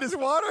I'm drinking all- his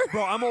water.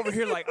 Bro, I'm over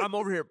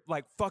here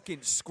like fucking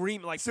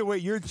screaming like, So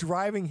wait, you're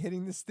driving,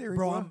 hitting the steering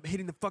bro, wheel? I'm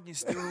hitting the fucking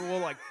steering wheel,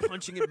 like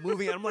punching it,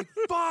 moving it. I'm like,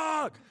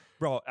 fuck.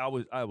 Bro, I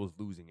was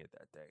losing it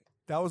that day.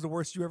 That was the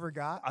worst you ever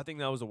got? I think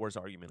that was the worst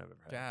argument I've ever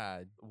had.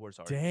 God. Worst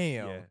argument.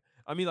 Damn. Yeah.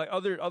 I mean, like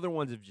other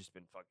ones have just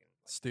been fucking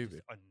like,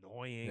 Stupid. just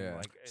annoying. Yeah.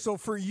 Like So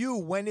for you,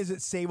 when is it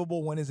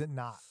savable? When is it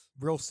not?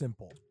 Real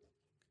simple.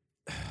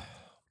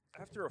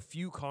 after a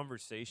few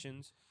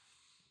conversations,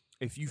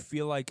 if you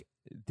feel like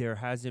there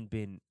hasn't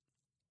been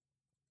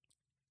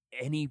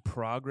any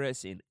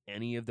progress in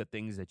any of the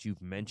things that you've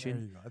There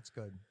mentioned, you go. That's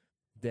good.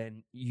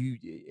 then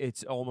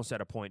it's almost at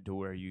a point to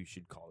where you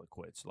should call it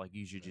quits. Like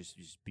you should just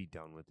be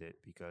done with it,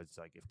 because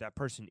like if that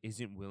person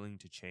isn't willing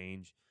to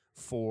change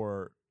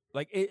for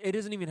like it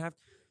doesn't even have,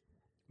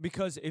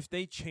 because if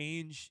they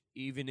change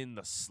even in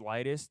the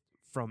slightest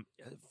from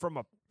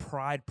a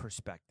pride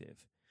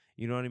perspective,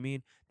 you know what I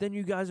mean, then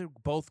you guys are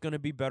both going to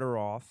be better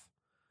off,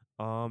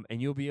 and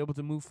you'll be able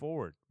to move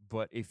forward.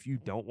 But if you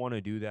don't want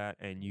to do that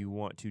and you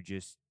want to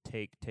just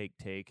take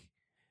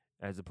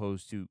as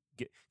opposed to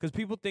get, because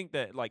people think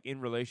that like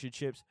in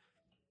relationships,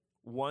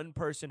 one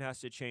person has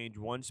to change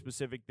one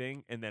specific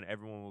thing and then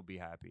everyone will be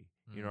happy.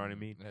 You know what I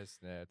mean? It's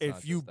not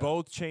If you just that.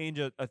 both change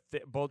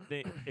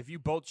if you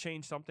both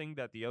change something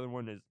that the other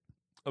one is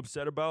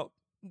upset about,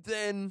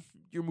 then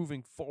you're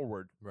moving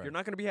forward. Right. You're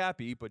not going to be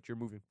happy, but you're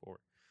moving forward.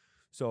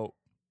 So,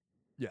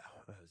 yeah,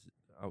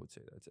 I would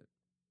say that's it.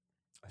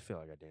 I feel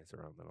like I dance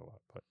around that a lot,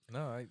 but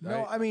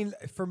No, I mean,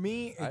 for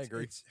me, I it's,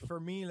 agree. it's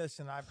for me.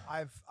 Listen,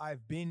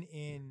 I've been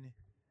in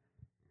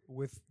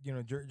with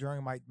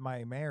during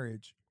my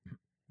marriage.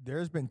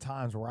 There's been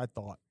times where I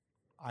thought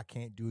I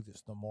can't do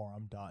this no more.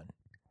 I'm done.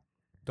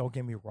 Don't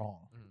get me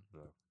wrong.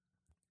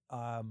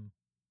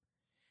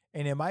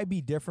 And it might be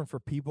different for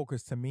people,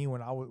 because to me,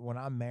 when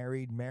I'm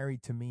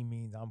married to me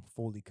means I'm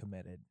fully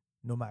committed,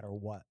 no matter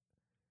what.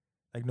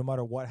 Like no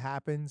matter what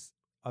happens,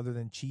 other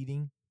than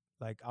cheating,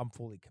 like I'm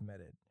fully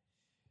committed.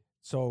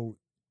 So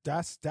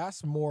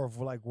that's more of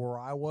like where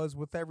I was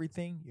with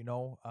everything, you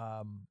know.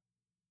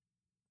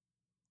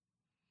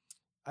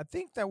 I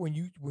think that when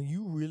you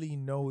really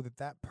know that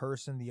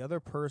the other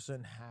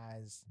person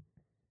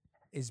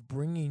is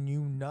bringing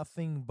you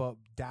nothing but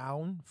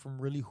down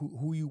from really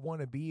who you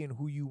want to be and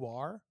who you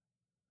are,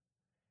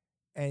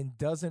 and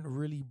doesn't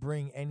really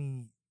bring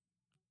any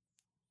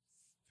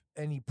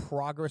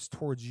progress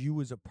towards you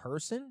as a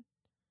person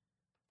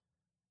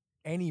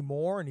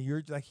anymore, and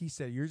you're, like he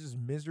said, you're just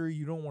misery,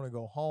 you don't want to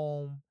go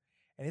home,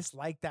 and it's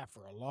like that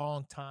for a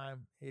long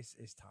time, it's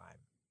time.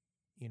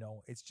 You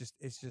know, it's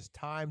just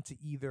time to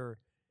either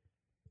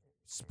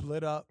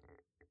split up,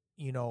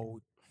 you know,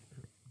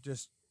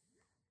 just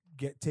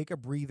take a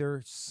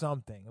breather,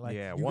 something. Like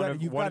yeah, you one gotta-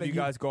 of you've one gotta- of you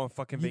guys go on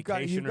fucking you've got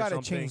vacation or to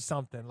something. change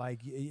something. Like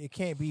it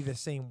can't be the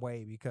same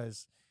way,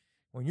 because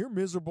when you're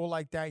miserable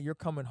like that, you're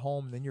coming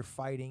home, and then you're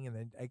fighting, and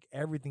then like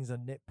everything's a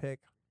nitpick.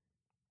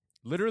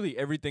 Literally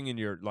everything in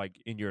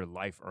your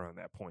life around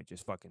that point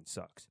just fucking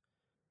sucks,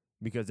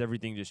 because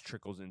everything just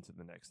trickles into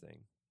the next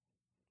thing,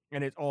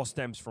 and it all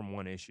stems from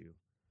one issue.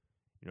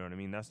 You know what I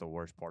mean? That's the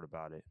worst part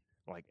about it.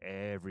 Like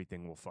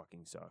everything will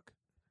fucking suck.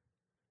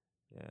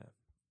 Yeah.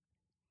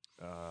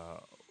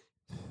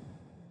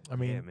 I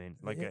mean, yeah, man.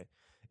 Like, it-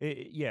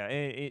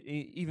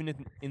 even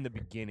in the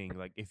beginning,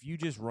 like if you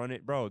just run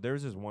it, bro.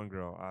 There's this one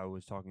girl I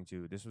was talking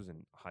to. This was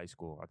in high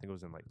school. I think it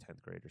was in like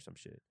 10th grade or some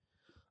shit.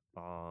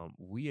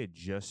 We had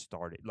just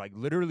started, like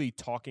literally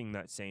talking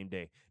that same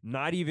day.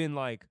 Not even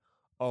like,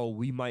 oh,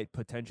 we might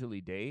potentially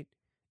date.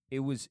 It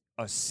was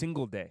a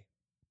single day,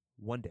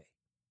 one day.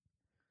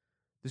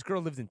 This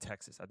girl lived in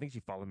Texas. I think she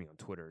followed me on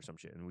Twitter or some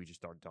shit, and we just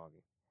started talking.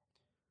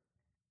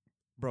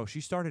 Bro, she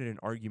started an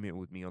argument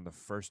with me on the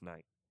first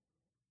night.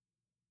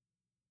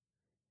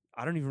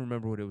 I don't even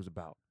remember what it was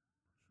about.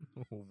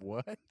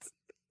 What?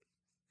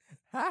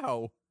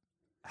 How?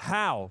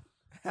 How?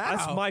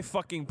 That's my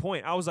fucking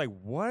point. I was like,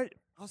 what?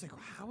 I was like,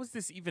 how is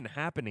this even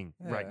happening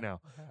right Yeah.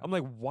 now? I'm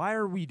like, why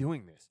are we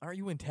doing this? Aren't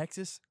you in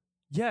Texas?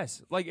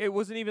 Yes, like it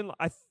wasn't even.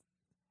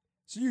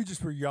 So you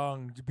just were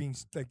young, being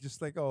like, just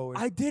like, oh,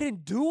 I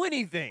didn't do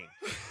anything,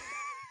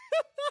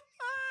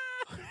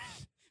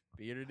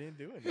 Peter didn't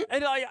do anything.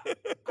 and I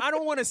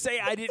don't want to say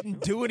I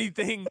didn't do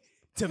anything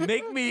to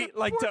make me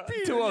like to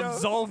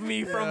absolve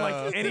me from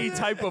like any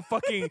type of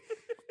fucking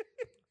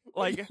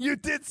like. you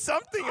did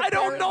something. I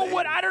don't know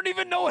what. I don't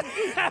even know what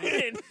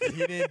happened.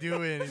 He didn't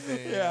do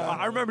anything. Yeah.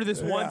 I remember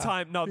this one Yeah.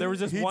 time. No, there was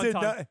this he one did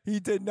time. he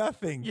did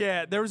nothing.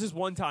 Yeah, there was this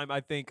one time. I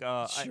think,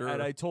 Sure.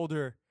 and I told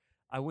her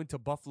I went to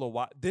Buffalo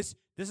Wild. This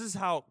is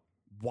how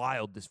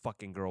wild this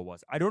fucking girl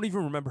was. I don't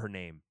even remember her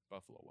name.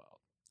 Buffalo Wild.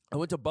 I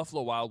went to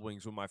Buffalo Wild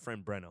Wings with my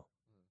friend Breno,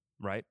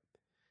 right?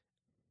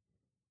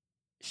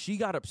 She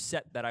got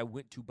upset that I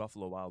went to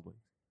Buffalo Wild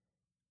Wings.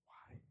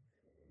 Why?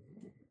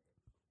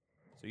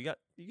 So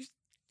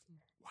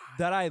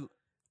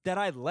that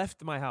I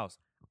left my house.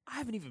 I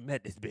haven't even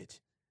met this bitch.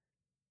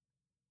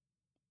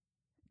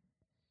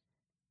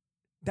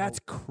 That's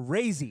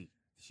crazy.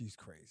 She's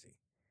crazy.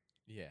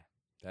 Yeah,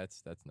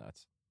 that's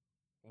nuts.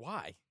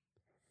 Why?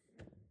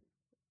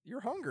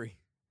 You're hungry.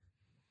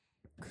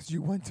 Because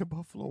you went to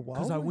Buffalo Wild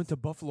Because I Wings? went to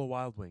Buffalo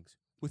Wild Wings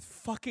with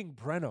fucking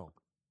Breno.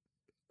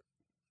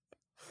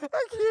 I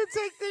can't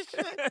take this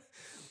shit.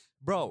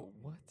 Bro,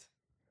 What?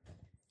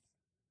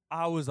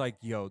 I was like,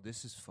 yo,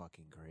 this is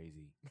fucking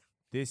crazy.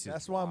 This is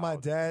That's why my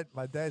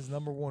wild. dad's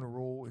number one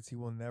rule is he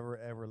will never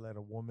ever let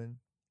a woman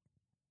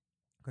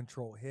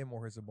control him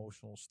or his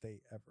emotional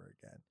state ever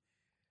again.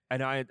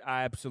 And I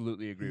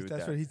absolutely agree with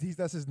That's that. what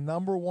that's his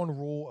number one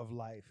rule of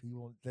life. He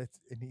will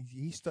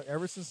he stuck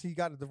ever since he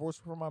got a divorce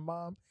from my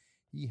mom.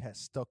 He has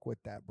stuck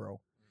with that,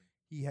 bro.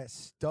 He has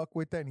stuck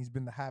with that, and he's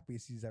been the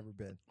happiest he's ever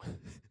been.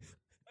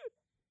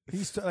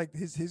 He's like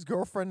his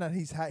girlfriend that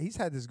he's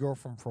had this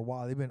girlfriend for a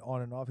while. They've been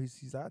on and off.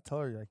 He's I tell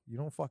her like, you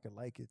don't fucking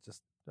like it.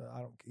 Just I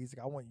don't. He's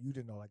like, I want you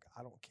to know like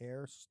I don't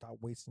care. Stop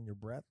wasting your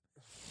breath.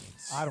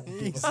 I don't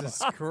give a fuck.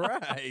 Jesus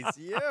Christ,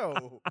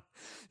 yo.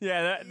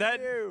 Yeah,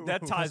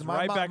 that ties 'Cause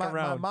right back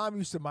around.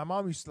 My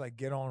mom used to like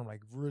get on him,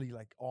 like really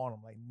like on him,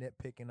 like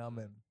nitpicking him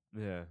and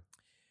Yeah.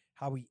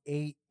 how he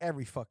ate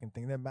every fucking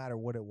thing. Didn't matter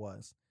what it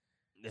was.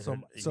 And So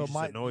it so just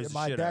my annoys the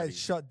my shit out of dad you.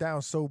 shut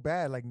down so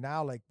bad. Like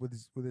now, like with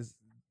his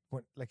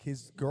when like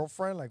his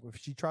girlfriend, like if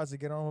she tries to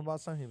get on him about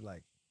something, he'd be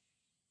like,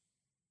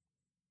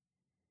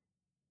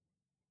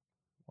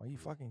 "Why you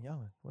fucking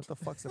yelling? What the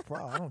fuck's the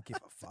problem? I don't give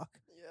a fuck."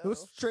 He'll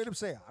straight up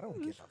say, "I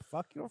don't give a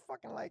fuck. You don't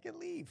fucking like it,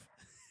 leave."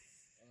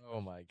 Oh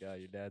my God,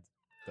 your dad's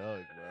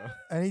thug, bro.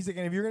 And he's like,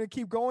 "And if you're gonna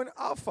keep going,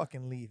 I'll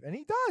fucking leave." And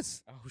he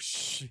does. Oh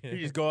shit. He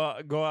just go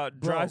out, Bro.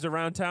 drives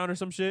around town or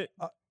some shit.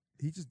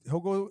 He'll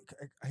go.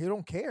 He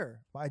don't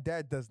care. My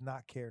dad does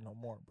not care no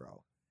more,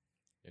 bro.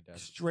 Your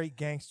dad's Straight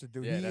gangster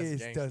dude. Yeah, He that's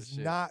is gangster does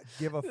shit. not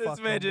give a This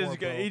fuck man no more,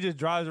 bro. he just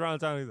drives around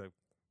town. He's like,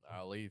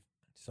 I'll leave.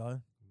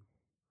 Son,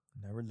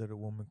 never let a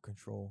woman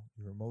control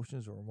your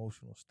emotions or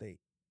emotional state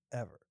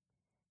ever.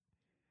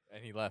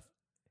 And he left.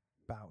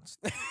 Bounced.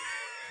 And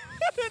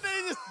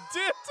then he just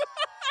dipped.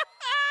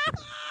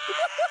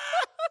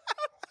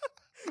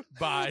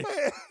 Bye.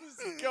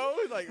 Just go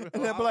like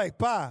And they'll be like,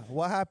 "Pa,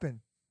 what happened?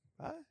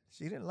 Huh?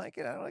 She didn't like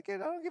it. I don't like it.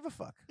 I don't give a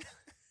fuck."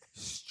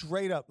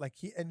 Straight up, like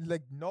he and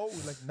like no,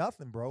 like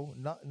nothing, bro.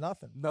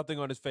 Nothing. nothing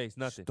on his face,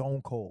 nothing.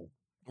 Stone cold.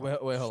 wait,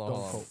 hold on. Stone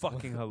Hold on. cold.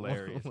 Fucking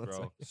hilarious, One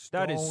bro.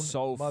 second. That is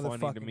Stone so funny to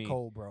motherfucking me.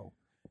 cold, bro.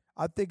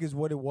 I think is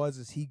what it was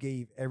is he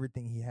gave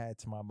everything he had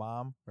to my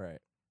mom, Right.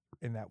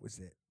 and that was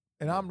it.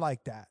 And I'm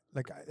like that.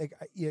 Like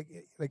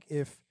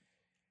if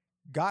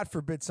God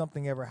forbid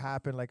something ever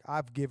happened, like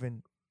I've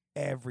given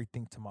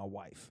everything to my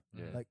wife.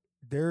 Yeah. Like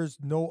there's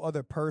no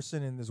other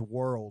person in this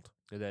world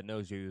That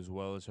knows you as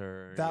well as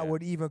her. that yeah.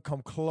 would even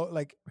come close.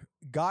 Like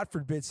God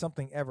forbid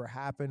something ever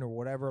happened or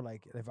whatever.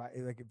 Like if I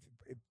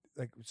if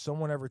like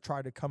someone ever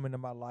tried to come into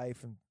my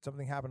life and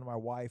something happened to my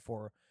wife,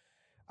 or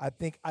I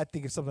think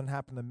if something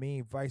happened to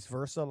me, vice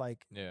versa,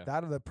 like Yeah.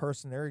 that other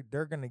person,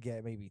 they're gonna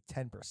get maybe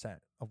 10%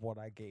 of what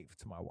I gave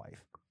to my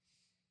wife.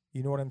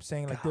 You know what I'm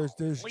saying? Like there's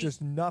Golly.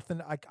 just nothing.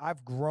 Like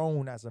I've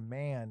grown as a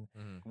man.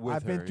 With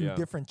I've been her, through yeah.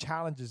 different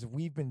challenges.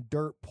 We've been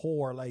dirt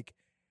poor. Like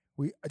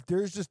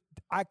there's just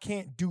I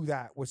can't do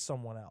that with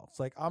someone else.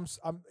 Like I'm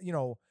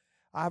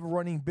I have a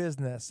running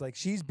business. Like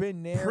she's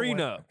been there.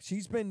 Prenup.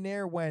 She's been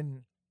there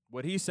when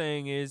What he's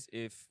saying is,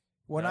 if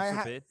when God I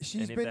had. forbid,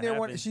 She's and if been that there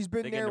when happens, she's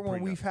been they get there a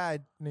when prenup. we've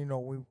had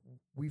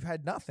we've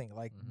had nothing.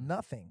 Like Mhm.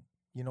 nothing.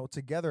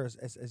 Together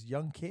as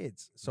young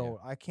kids.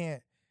 So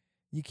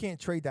you can't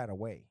trade that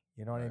away.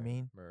 You know what I Right,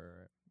 mean?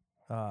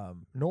 Right.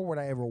 Nor would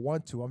I ever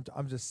want to.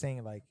 I'm just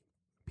saying, like,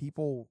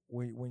 people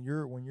when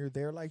you're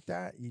there like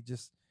that, you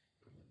just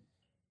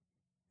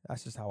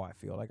that's just how I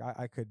feel. Like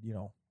I could,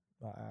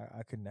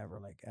 I could never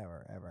like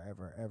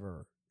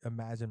ever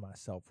imagine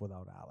myself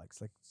without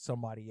Alex. Like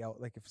somebody else,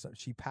 like if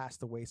she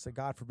passed away, so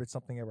God forbid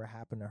something ever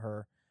happened to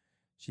her,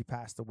 she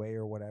passed away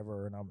or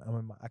whatever, and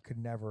I could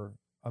never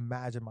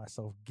imagine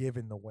myself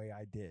giving the way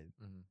I did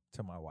Mhm.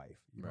 to my wife.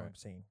 You know what I'm Right.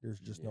 saying?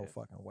 There's just no Yeah.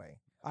 fucking way.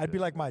 I'd be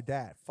like my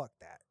dad. Fuck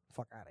that.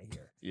 Fuck out of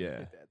here. Yeah.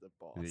 Dad's a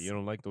boss. You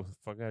don't like the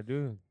fuck I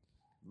do?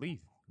 Leave.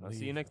 I'll see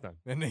you Leave. next time.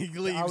 And then he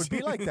leaves. I would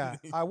be like that.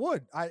 I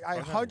would. I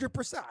Okay.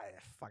 100%.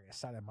 Fucking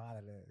sale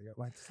madre.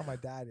 That's how my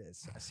dad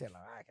is. I said,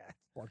 like,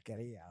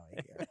 porquería.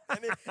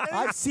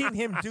 I've seen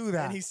him do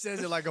that. And he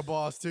says it like a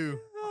boss too.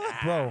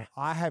 Bro,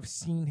 I have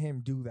seen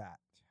him do that.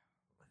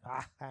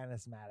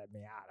 Hannah's mad at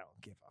me. I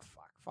don't give a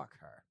fuck. Fuck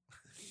her.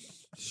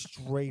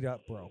 Straight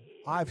up, bro.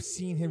 I've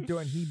seen him do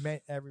it, and he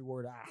meant every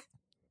word.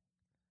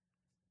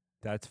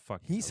 That's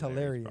fucking He's bro.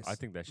 hilarious. I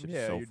think that shit is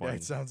Yeah, so your funny.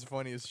 dad sounds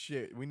funny as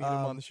shit. We need him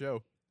on the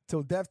show.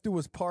 Till death do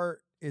us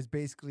part is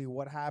basically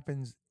what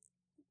happens,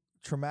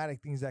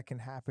 traumatic things that can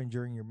happen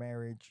during your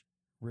marriage,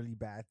 really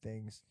bad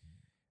things.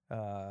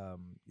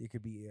 It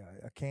could be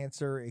a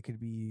cancer. It could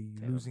be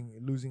Damn.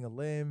 losing a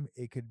limb.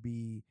 It could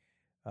be,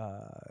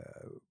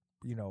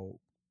 you know,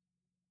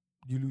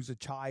 you lose a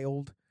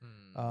child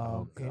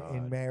Oh, in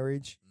God.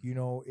 marriage. You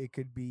know, it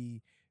could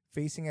be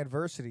facing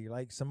adversity,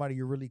 like somebody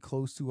you're really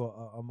close to,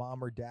 a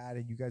mom or dad,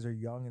 and you guys are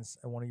young,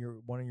 and one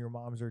of your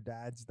moms or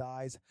dads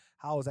dies.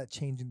 How is that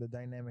changing the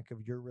dynamic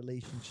of your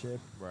relationship?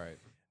 Right.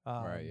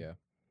 Um, Yeah.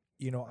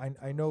 You know,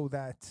 I know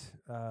that.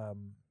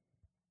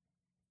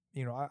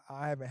 You know,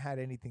 I haven't had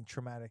anything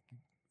traumatic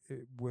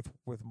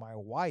with my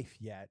wife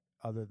yet,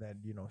 other than,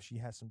 you know, she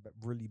has some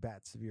really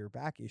bad severe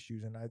back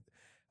issues, and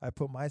I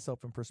put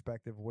myself in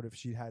perspective. What if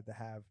she had to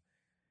have,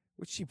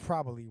 which she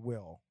probably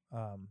will,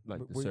 Like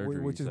the wh-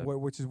 surgery which you is said.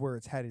 which is where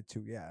it's headed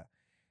to. Yeah,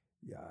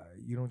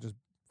 you don't just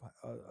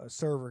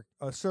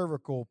a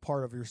cervical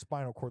part of your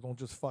spinal cord don't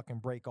just fucking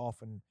break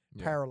off and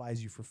Yeah.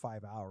 paralyze you for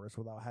 5 hours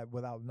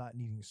without not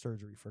needing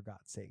surgery, for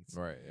God's sakes.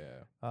 Right.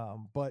 Yeah.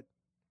 But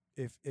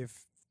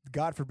if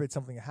God forbid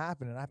something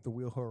happened and I have to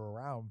wheel her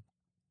around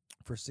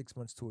for 6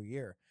 months to a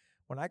year,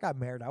 when I got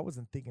married, I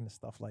wasn't thinking of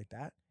stuff like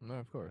that. No,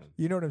 of course.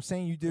 You know what I'm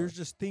saying? There's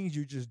just things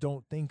you just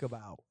don't think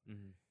about.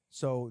 Mhm.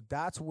 So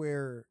that's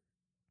where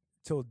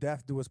till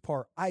death do us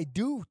part. I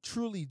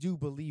truly do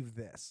believe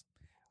this.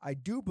 I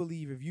do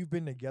believe if you've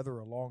been together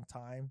a long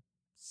time,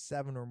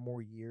 7 or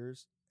more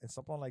years, and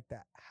something like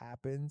that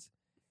happens,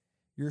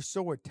 you're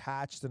so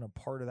attached and a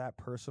part of that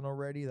person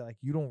already that, like,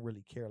 you don't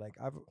really care. Like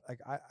I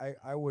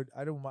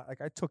don't mind.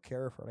 Like, I took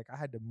care of her. Like, I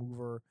had to move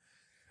her.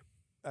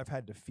 I've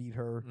had to feed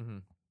her Mm-hmm.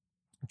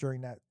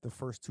 during the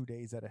first 2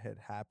 days that it had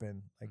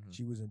happened. Like, Mhm.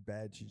 she was in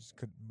bed. She just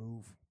couldn't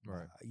move.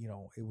 Right. You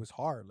know, it was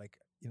hard. Like,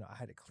 you know, I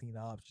had to clean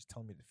up. She's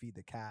telling me to feed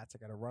the cats. I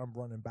got to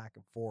running back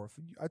and forth.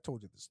 I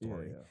told you the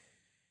story. Yeah.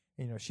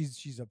 You know,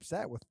 she's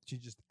upset she's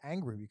just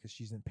angry because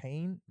she's in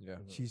pain. Yeah.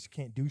 She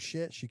can't do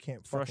shit. She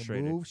can't fucking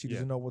Frustrated. move. She Yeah.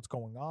 doesn't know what's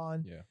going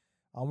on. Yeah.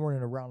 I'm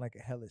running around like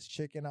a hellish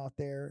chicken out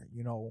there,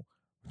 you know,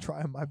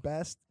 trying my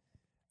best.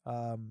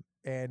 And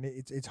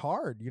it's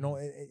hard, you know.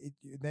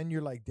 Then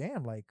you're like,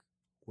 damn, like,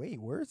 wait,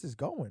 where is this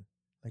going?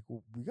 Like,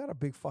 we got a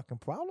big fucking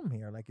problem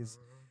here. Like,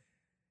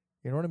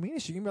 you know what I mean?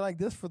 Is she gonna be like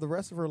this for the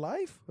rest of her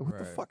life? Like, what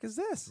the Right. fuck is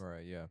this?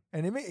 Right. Yeah.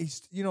 And it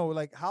makes, you know,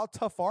 like, how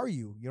tough are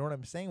you? You know what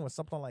I'm saying? When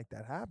something like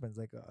that happens,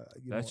 like, you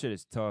know, That shit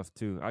is tough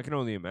too. I can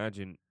only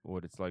imagine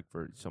what it's like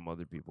for some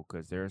other people,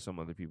 because there are some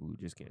other people who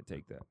just can't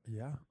take that.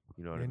 yeah.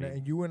 You know what And, I mean?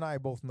 and you and I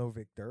both know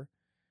Victor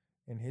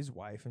and his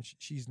wife, and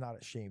she's not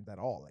ashamed at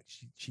all. Like,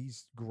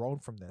 she's grown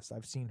from this.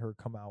 I've seen her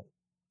come out.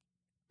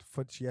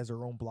 She has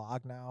her own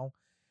blog now.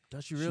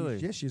 Does she really?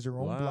 Yeah, she has her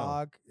own Wow.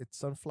 blog. It's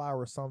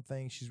Sunflower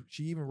something.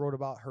 She even wrote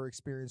about her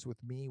experience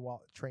with me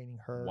while training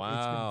her.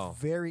 Wow. It's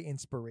been very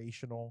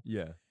inspirational.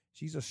 Yeah.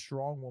 She's a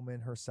strong woman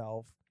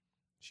herself.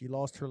 She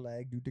lost her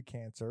leg due to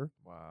cancer,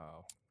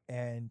 Wow.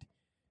 and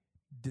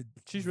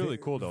She's really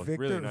cool, though.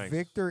 Really nice.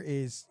 Victor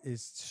is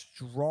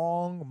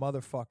strong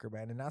motherfucker,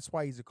 man, and that's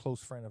why he's a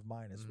close friend of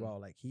mine as Mhm. well.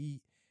 Like, he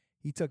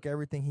took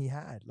everything he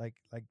had. Like,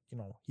 you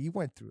know, he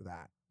went through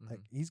that.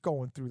 Like, he's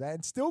going through that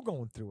and still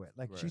going through it.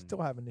 Like, she's Right.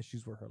 still having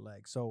issues with her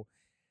leg. So,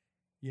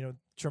 you know,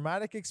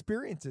 traumatic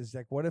experiences.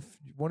 Like, what if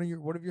one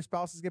of your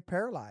spouses get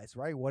paralyzed,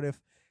 right? What if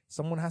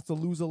someone has to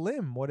lose a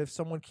limb? What if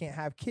someone can't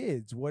have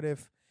kids? What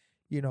if,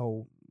 you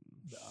know,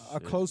 a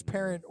Shit, close man.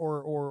 parent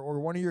or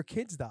one of your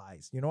kids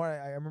dies? You know,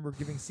 I remember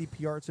giving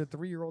CPR to a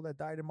 3-year-old that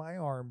died in my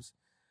arms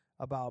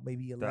about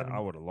maybe 11 That I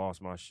would have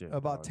lost my shit.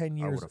 about dog. 10 I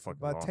years would've fucking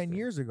about lost 10 it.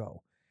 years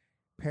ago.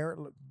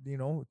 Parent, you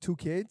know, 2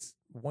 kids,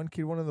 one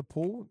kid went in the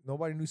pool,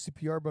 nobody knew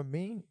CPR but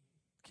me.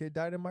 Kid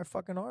died in my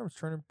fucking arms,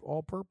 turning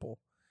all purple.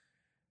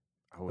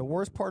 I The would've-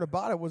 worst part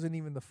about it wasn't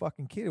even the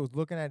fucking kid. It was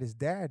looking at his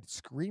dad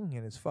screaming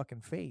in his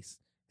fucking face.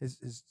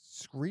 His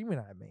screaming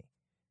at me.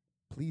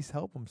 Please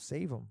help him,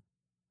 save him.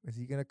 Is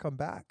he gonna come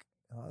back?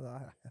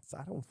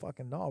 I don't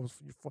fucking know.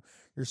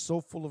 You're so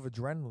full of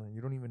adrenaline,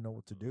 you don't even know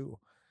what to do.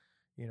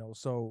 You know,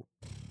 so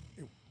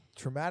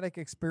traumatic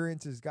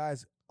experiences,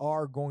 guys,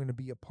 are going to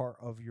be a part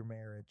of your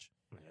marriage.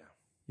 Yeah.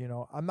 You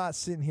know, I'm not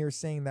sitting here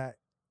saying that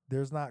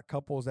there's not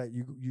couples that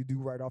you do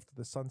right off to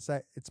the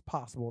sunset. It's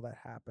possible that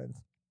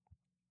happens.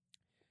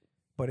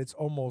 But it's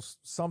almost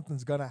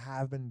something's gonna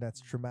happen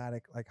that's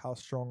traumatic. Like, how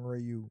strong are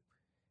you?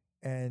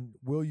 And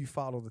will you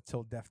follow the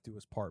till death do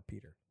us part,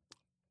 Peter?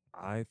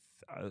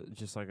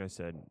 Just like I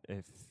said,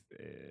 if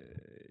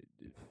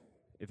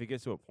it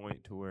gets to a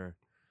point to where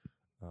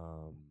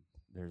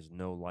there's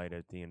no light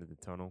at the end of the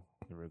tunnel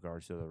in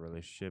regards to the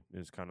relationship.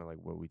 It's kind of like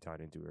what we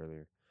tied into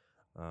earlier.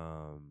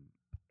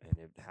 And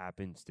it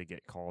happens to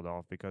get called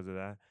off because of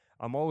that.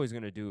 I'm always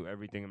going to do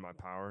everything in my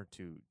power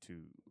to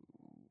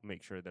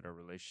make sure that our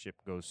relationship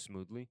goes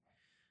smoothly.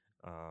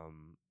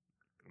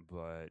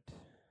 But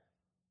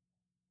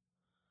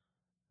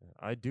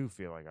I do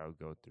feel like I would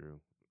go through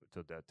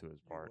till death to his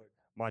part.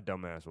 My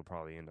dumb ass will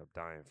probably end up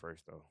dying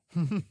first, though.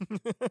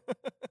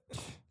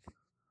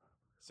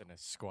 It's in a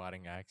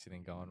squatting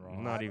accident gone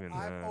wrong. Not I've, even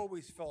I've that.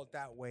 always felt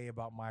that way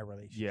about my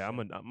relationship. Yeah,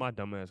 my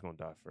dumb ass gonna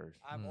die first.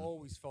 I've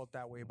always felt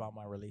that way about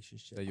my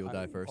relationship. That you'll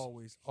die I've first?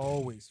 Always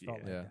felt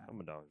like Yeah. that. I'm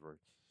gonna die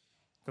first.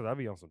 Cause I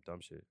be on some dumb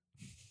shit.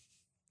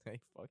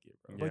 Hey, fuck it,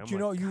 bro. Yeah, But I'm you like,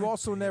 know, you "God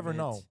also damn never it."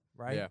 know,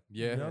 right? Yeah,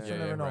 yeah, You also yeah,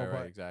 never know, right,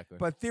 but- exactly.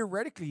 But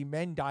theoretically,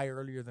 men die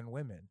earlier than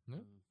women. Yeah.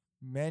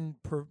 Men,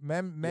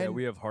 Yeah,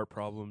 we have heart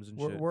problems and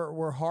shit.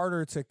 we're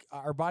harder to.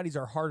 Our bodies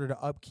are harder to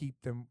upkeep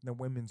than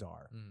women's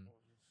are. Mm.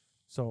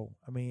 So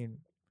I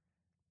mean,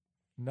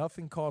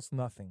 nothing costs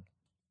nothing,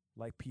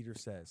 like Peter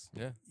says.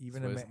 Yeah,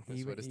 Even that's a what his- that's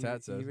even what his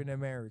tat says. even in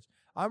marriage,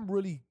 I'm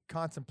really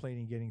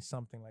contemplating getting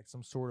something like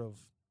some sort of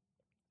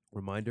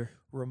Reminder.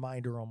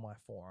 reminder on my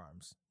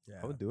forearms.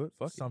 Yeah, I would do it.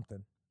 Fuck it.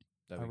 something.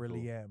 That'd I be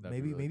really cool. am. That'd be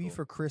Maybe really maybe cool.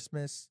 for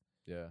Christmas.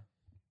 Yeah.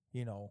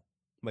 You know.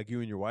 Like you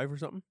and your wife or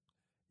something?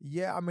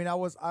 Yeah, I mean, I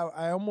was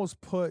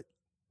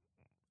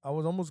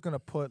almost gonna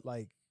put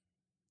like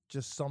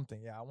just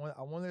something. Yeah,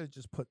 I wanted to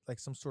just put like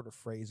some sort of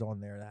phrase on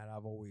there that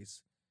I've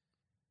always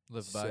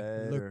Live by.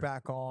 Said look or-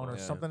 back on, or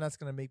Yeah. something that's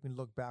gonna make me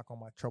look back on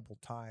my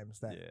troubled times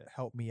that Yeah.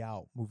 help me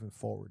out moving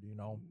forward. You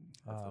know.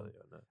 I feel you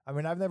on that. I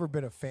mean, I've never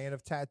been a fan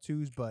of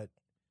tattoos, but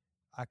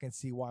I can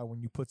see why when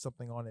you put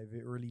something on it, if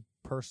it really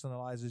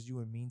personalizes you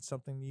and means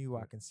something to you,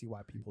 I can see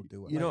why people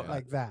do it. You like, know,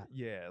 like that.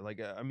 Yeah, like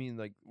I mean,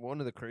 like one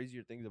of the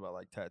crazier things about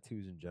like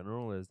tattoos in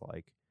general is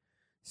like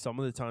some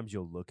of the times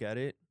you'll look at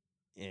it,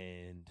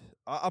 and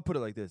I'll put it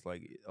like this: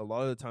 like a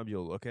lot of the times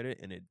you'll look at it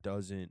and it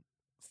doesn't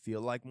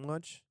feel like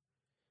much,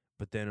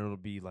 but then it'll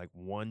be like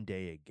one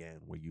day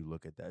again where you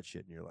look at that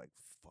shit and you're like,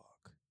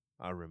 "Fuck,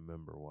 I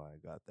remember why I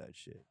got that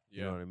shit."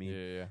 You know what I mean?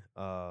 Yeah,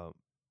 yeah.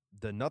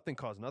 The nothing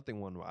cost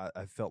nothing one,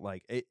 I felt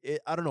like it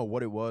I don't know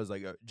what it was,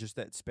 like just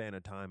that span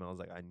of time I was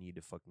like, I need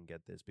to fucking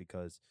get this,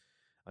 because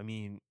I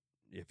mean,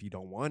 if you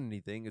don't want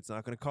anything, it's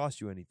not going to cost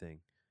you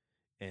anything,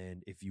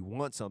 and if you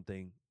want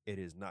something, it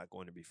is not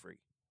going to be free.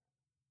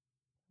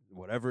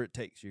 Whatever it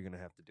takes, you're going to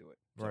have to do it.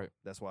 So Right.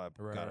 that's why I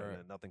Right, got right, it, right.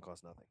 and nothing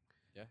costs nothing.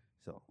 Yeah.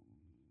 So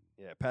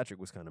yeah, Patrick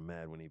was kind of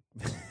mad when he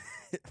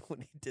when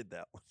he did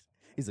that one.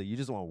 He's like, you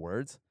just want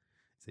words?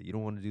 He said, you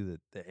don't want to do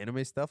the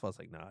anime stuff? I was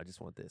like, nah, I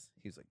just want this.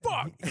 He was like,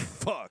 fuck,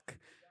 fuck.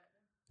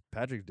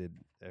 Patrick did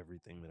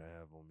everything that I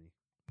have on me.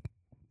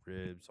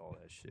 Ribs, all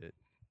that shit.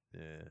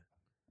 Yeah.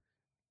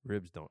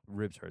 Ribs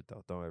hurt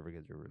though. Don't ever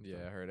get your ribs Yeah,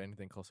 I done. heard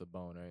anything close to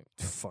bone, right?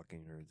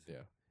 Fucking hurts.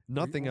 Yeah.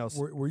 Nothing else.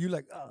 Were you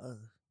like,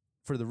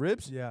 For the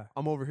ribs, yeah?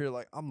 I'm over here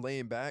like, I'm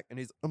laying back, and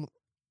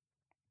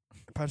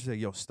Patrick's like,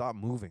 yo, stop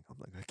moving. I'm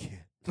like, I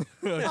can't.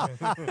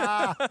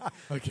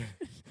 Okay.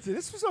 See,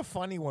 this was a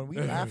funny one. We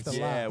laughed a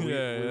Yeah, lot. we,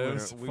 Yeah, we it went,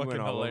 was we went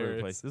fucking all over the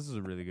hilarious. place. This was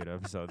a really good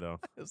episode, though.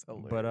 It's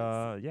hilarious. But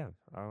yeah,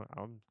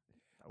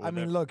 I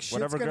mean, look,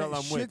 whatever shit's girl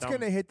gonna, I'm with, shit's I'm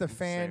gonna hit the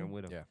staying fan.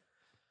 with 'em. Yeah.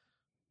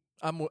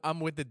 I'm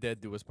with the dead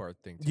do his part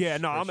thing. Too, Yeah,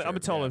 no, for I'm sure, gonna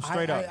tell him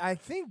straight up. I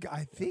think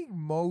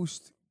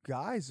most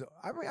guys.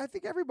 I mean, I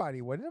think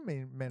everybody. What I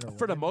mean, men or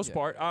For the women. most Yeah,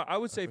 part, I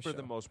would say for for the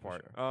sure, most for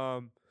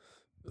part,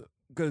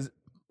 because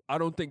I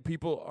don't think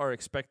people are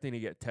expecting to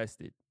get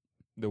tested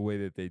the way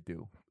that they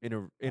do in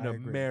a I agree.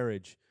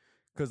 marriage.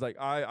 Because like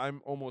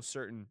I'm almost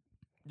certain,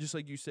 just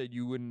like you said,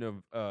 you wouldn't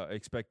have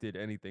expected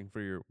anything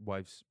for your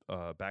wife's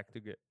back to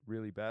get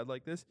really bad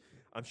like this.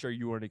 I'm sure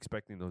you weren't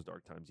expecting those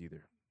dark times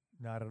either.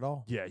 Not at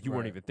all. Yeah, you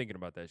weren't Right. even thinking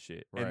about that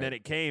shit. Right. And then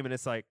it came, and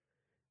it's like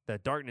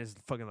that darkness is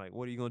fucking like,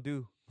 what are you gonna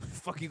do?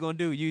 Fuck you gonna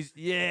do?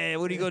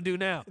 What are you gonna do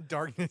now?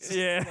 Darkness.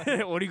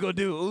 Yeah, what are you gonna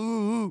do?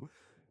 Ooh.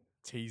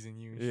 Teasing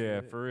you. And Yeah,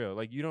 shit. for real.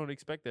 Like you don't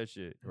expect that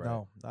shit. Right.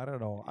 No, not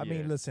at all. I Yeah.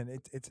 mean,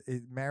 listen,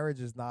 marriage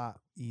is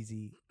not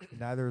easy.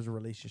 Neither is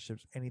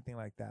relationships, anything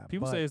like that.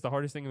 People But say it's the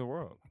hardest thing in the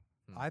world.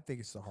 I think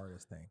it's the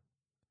hardest thing.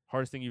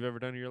 Hardest thing you've ever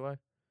done in your life?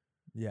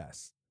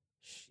 Yes,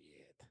 Shit.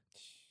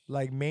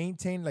 like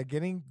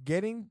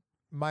getting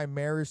my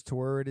marriage to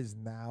where it is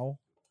now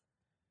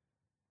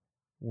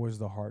was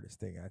the hardest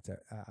thing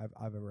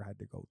I've ever had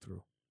to go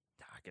through.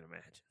 I can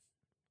imagine.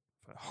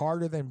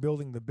 Harder than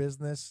building the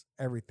business,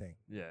 everything.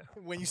 Yeah.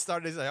 When you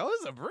started, it's like, oh,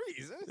 it's a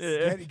breeze.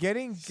 Yeah.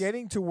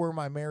 Getting to where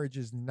my marriage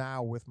is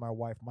now with my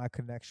wife, my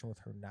connection with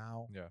her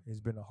now Yeah.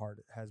 has been the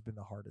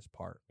hardest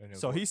part.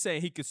 So he's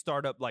saying he could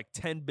start up like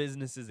 10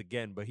 businesses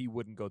again, but he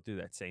wouldn't go through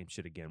that same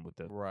shit again with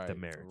the right,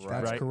 marriage.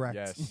 right. That's right? correct.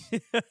 Yes,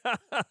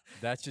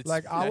 that should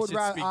Like I that would should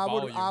rather speak I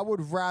volume.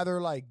 would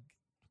rather like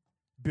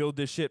Build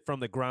this shit from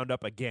the ground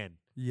up again.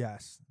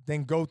 yes,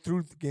 then go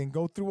through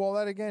all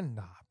that again.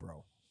 Nah,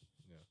 bro.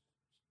 Yeah.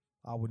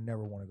 I would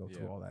never want to go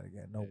through Yeah. all that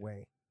again. No Yeah.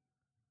 way.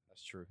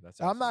 That's true. That's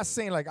I'm not absolutely-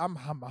 saying like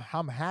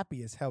I'm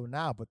happy as hell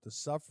now, but the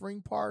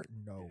suffering part,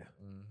 no.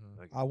 Mhm.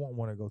 Like, I won't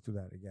want to go through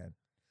that again.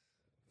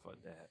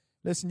 fuck that.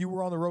 Listen, you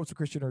were on the road to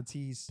Christian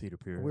Ortiz. Peter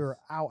Pierce. We were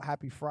out.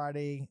 Happy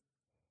Friday,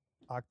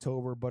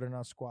 October.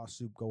 Butternut squash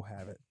soup. Go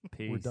have it.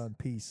 Peace. We're done.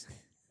 Peace.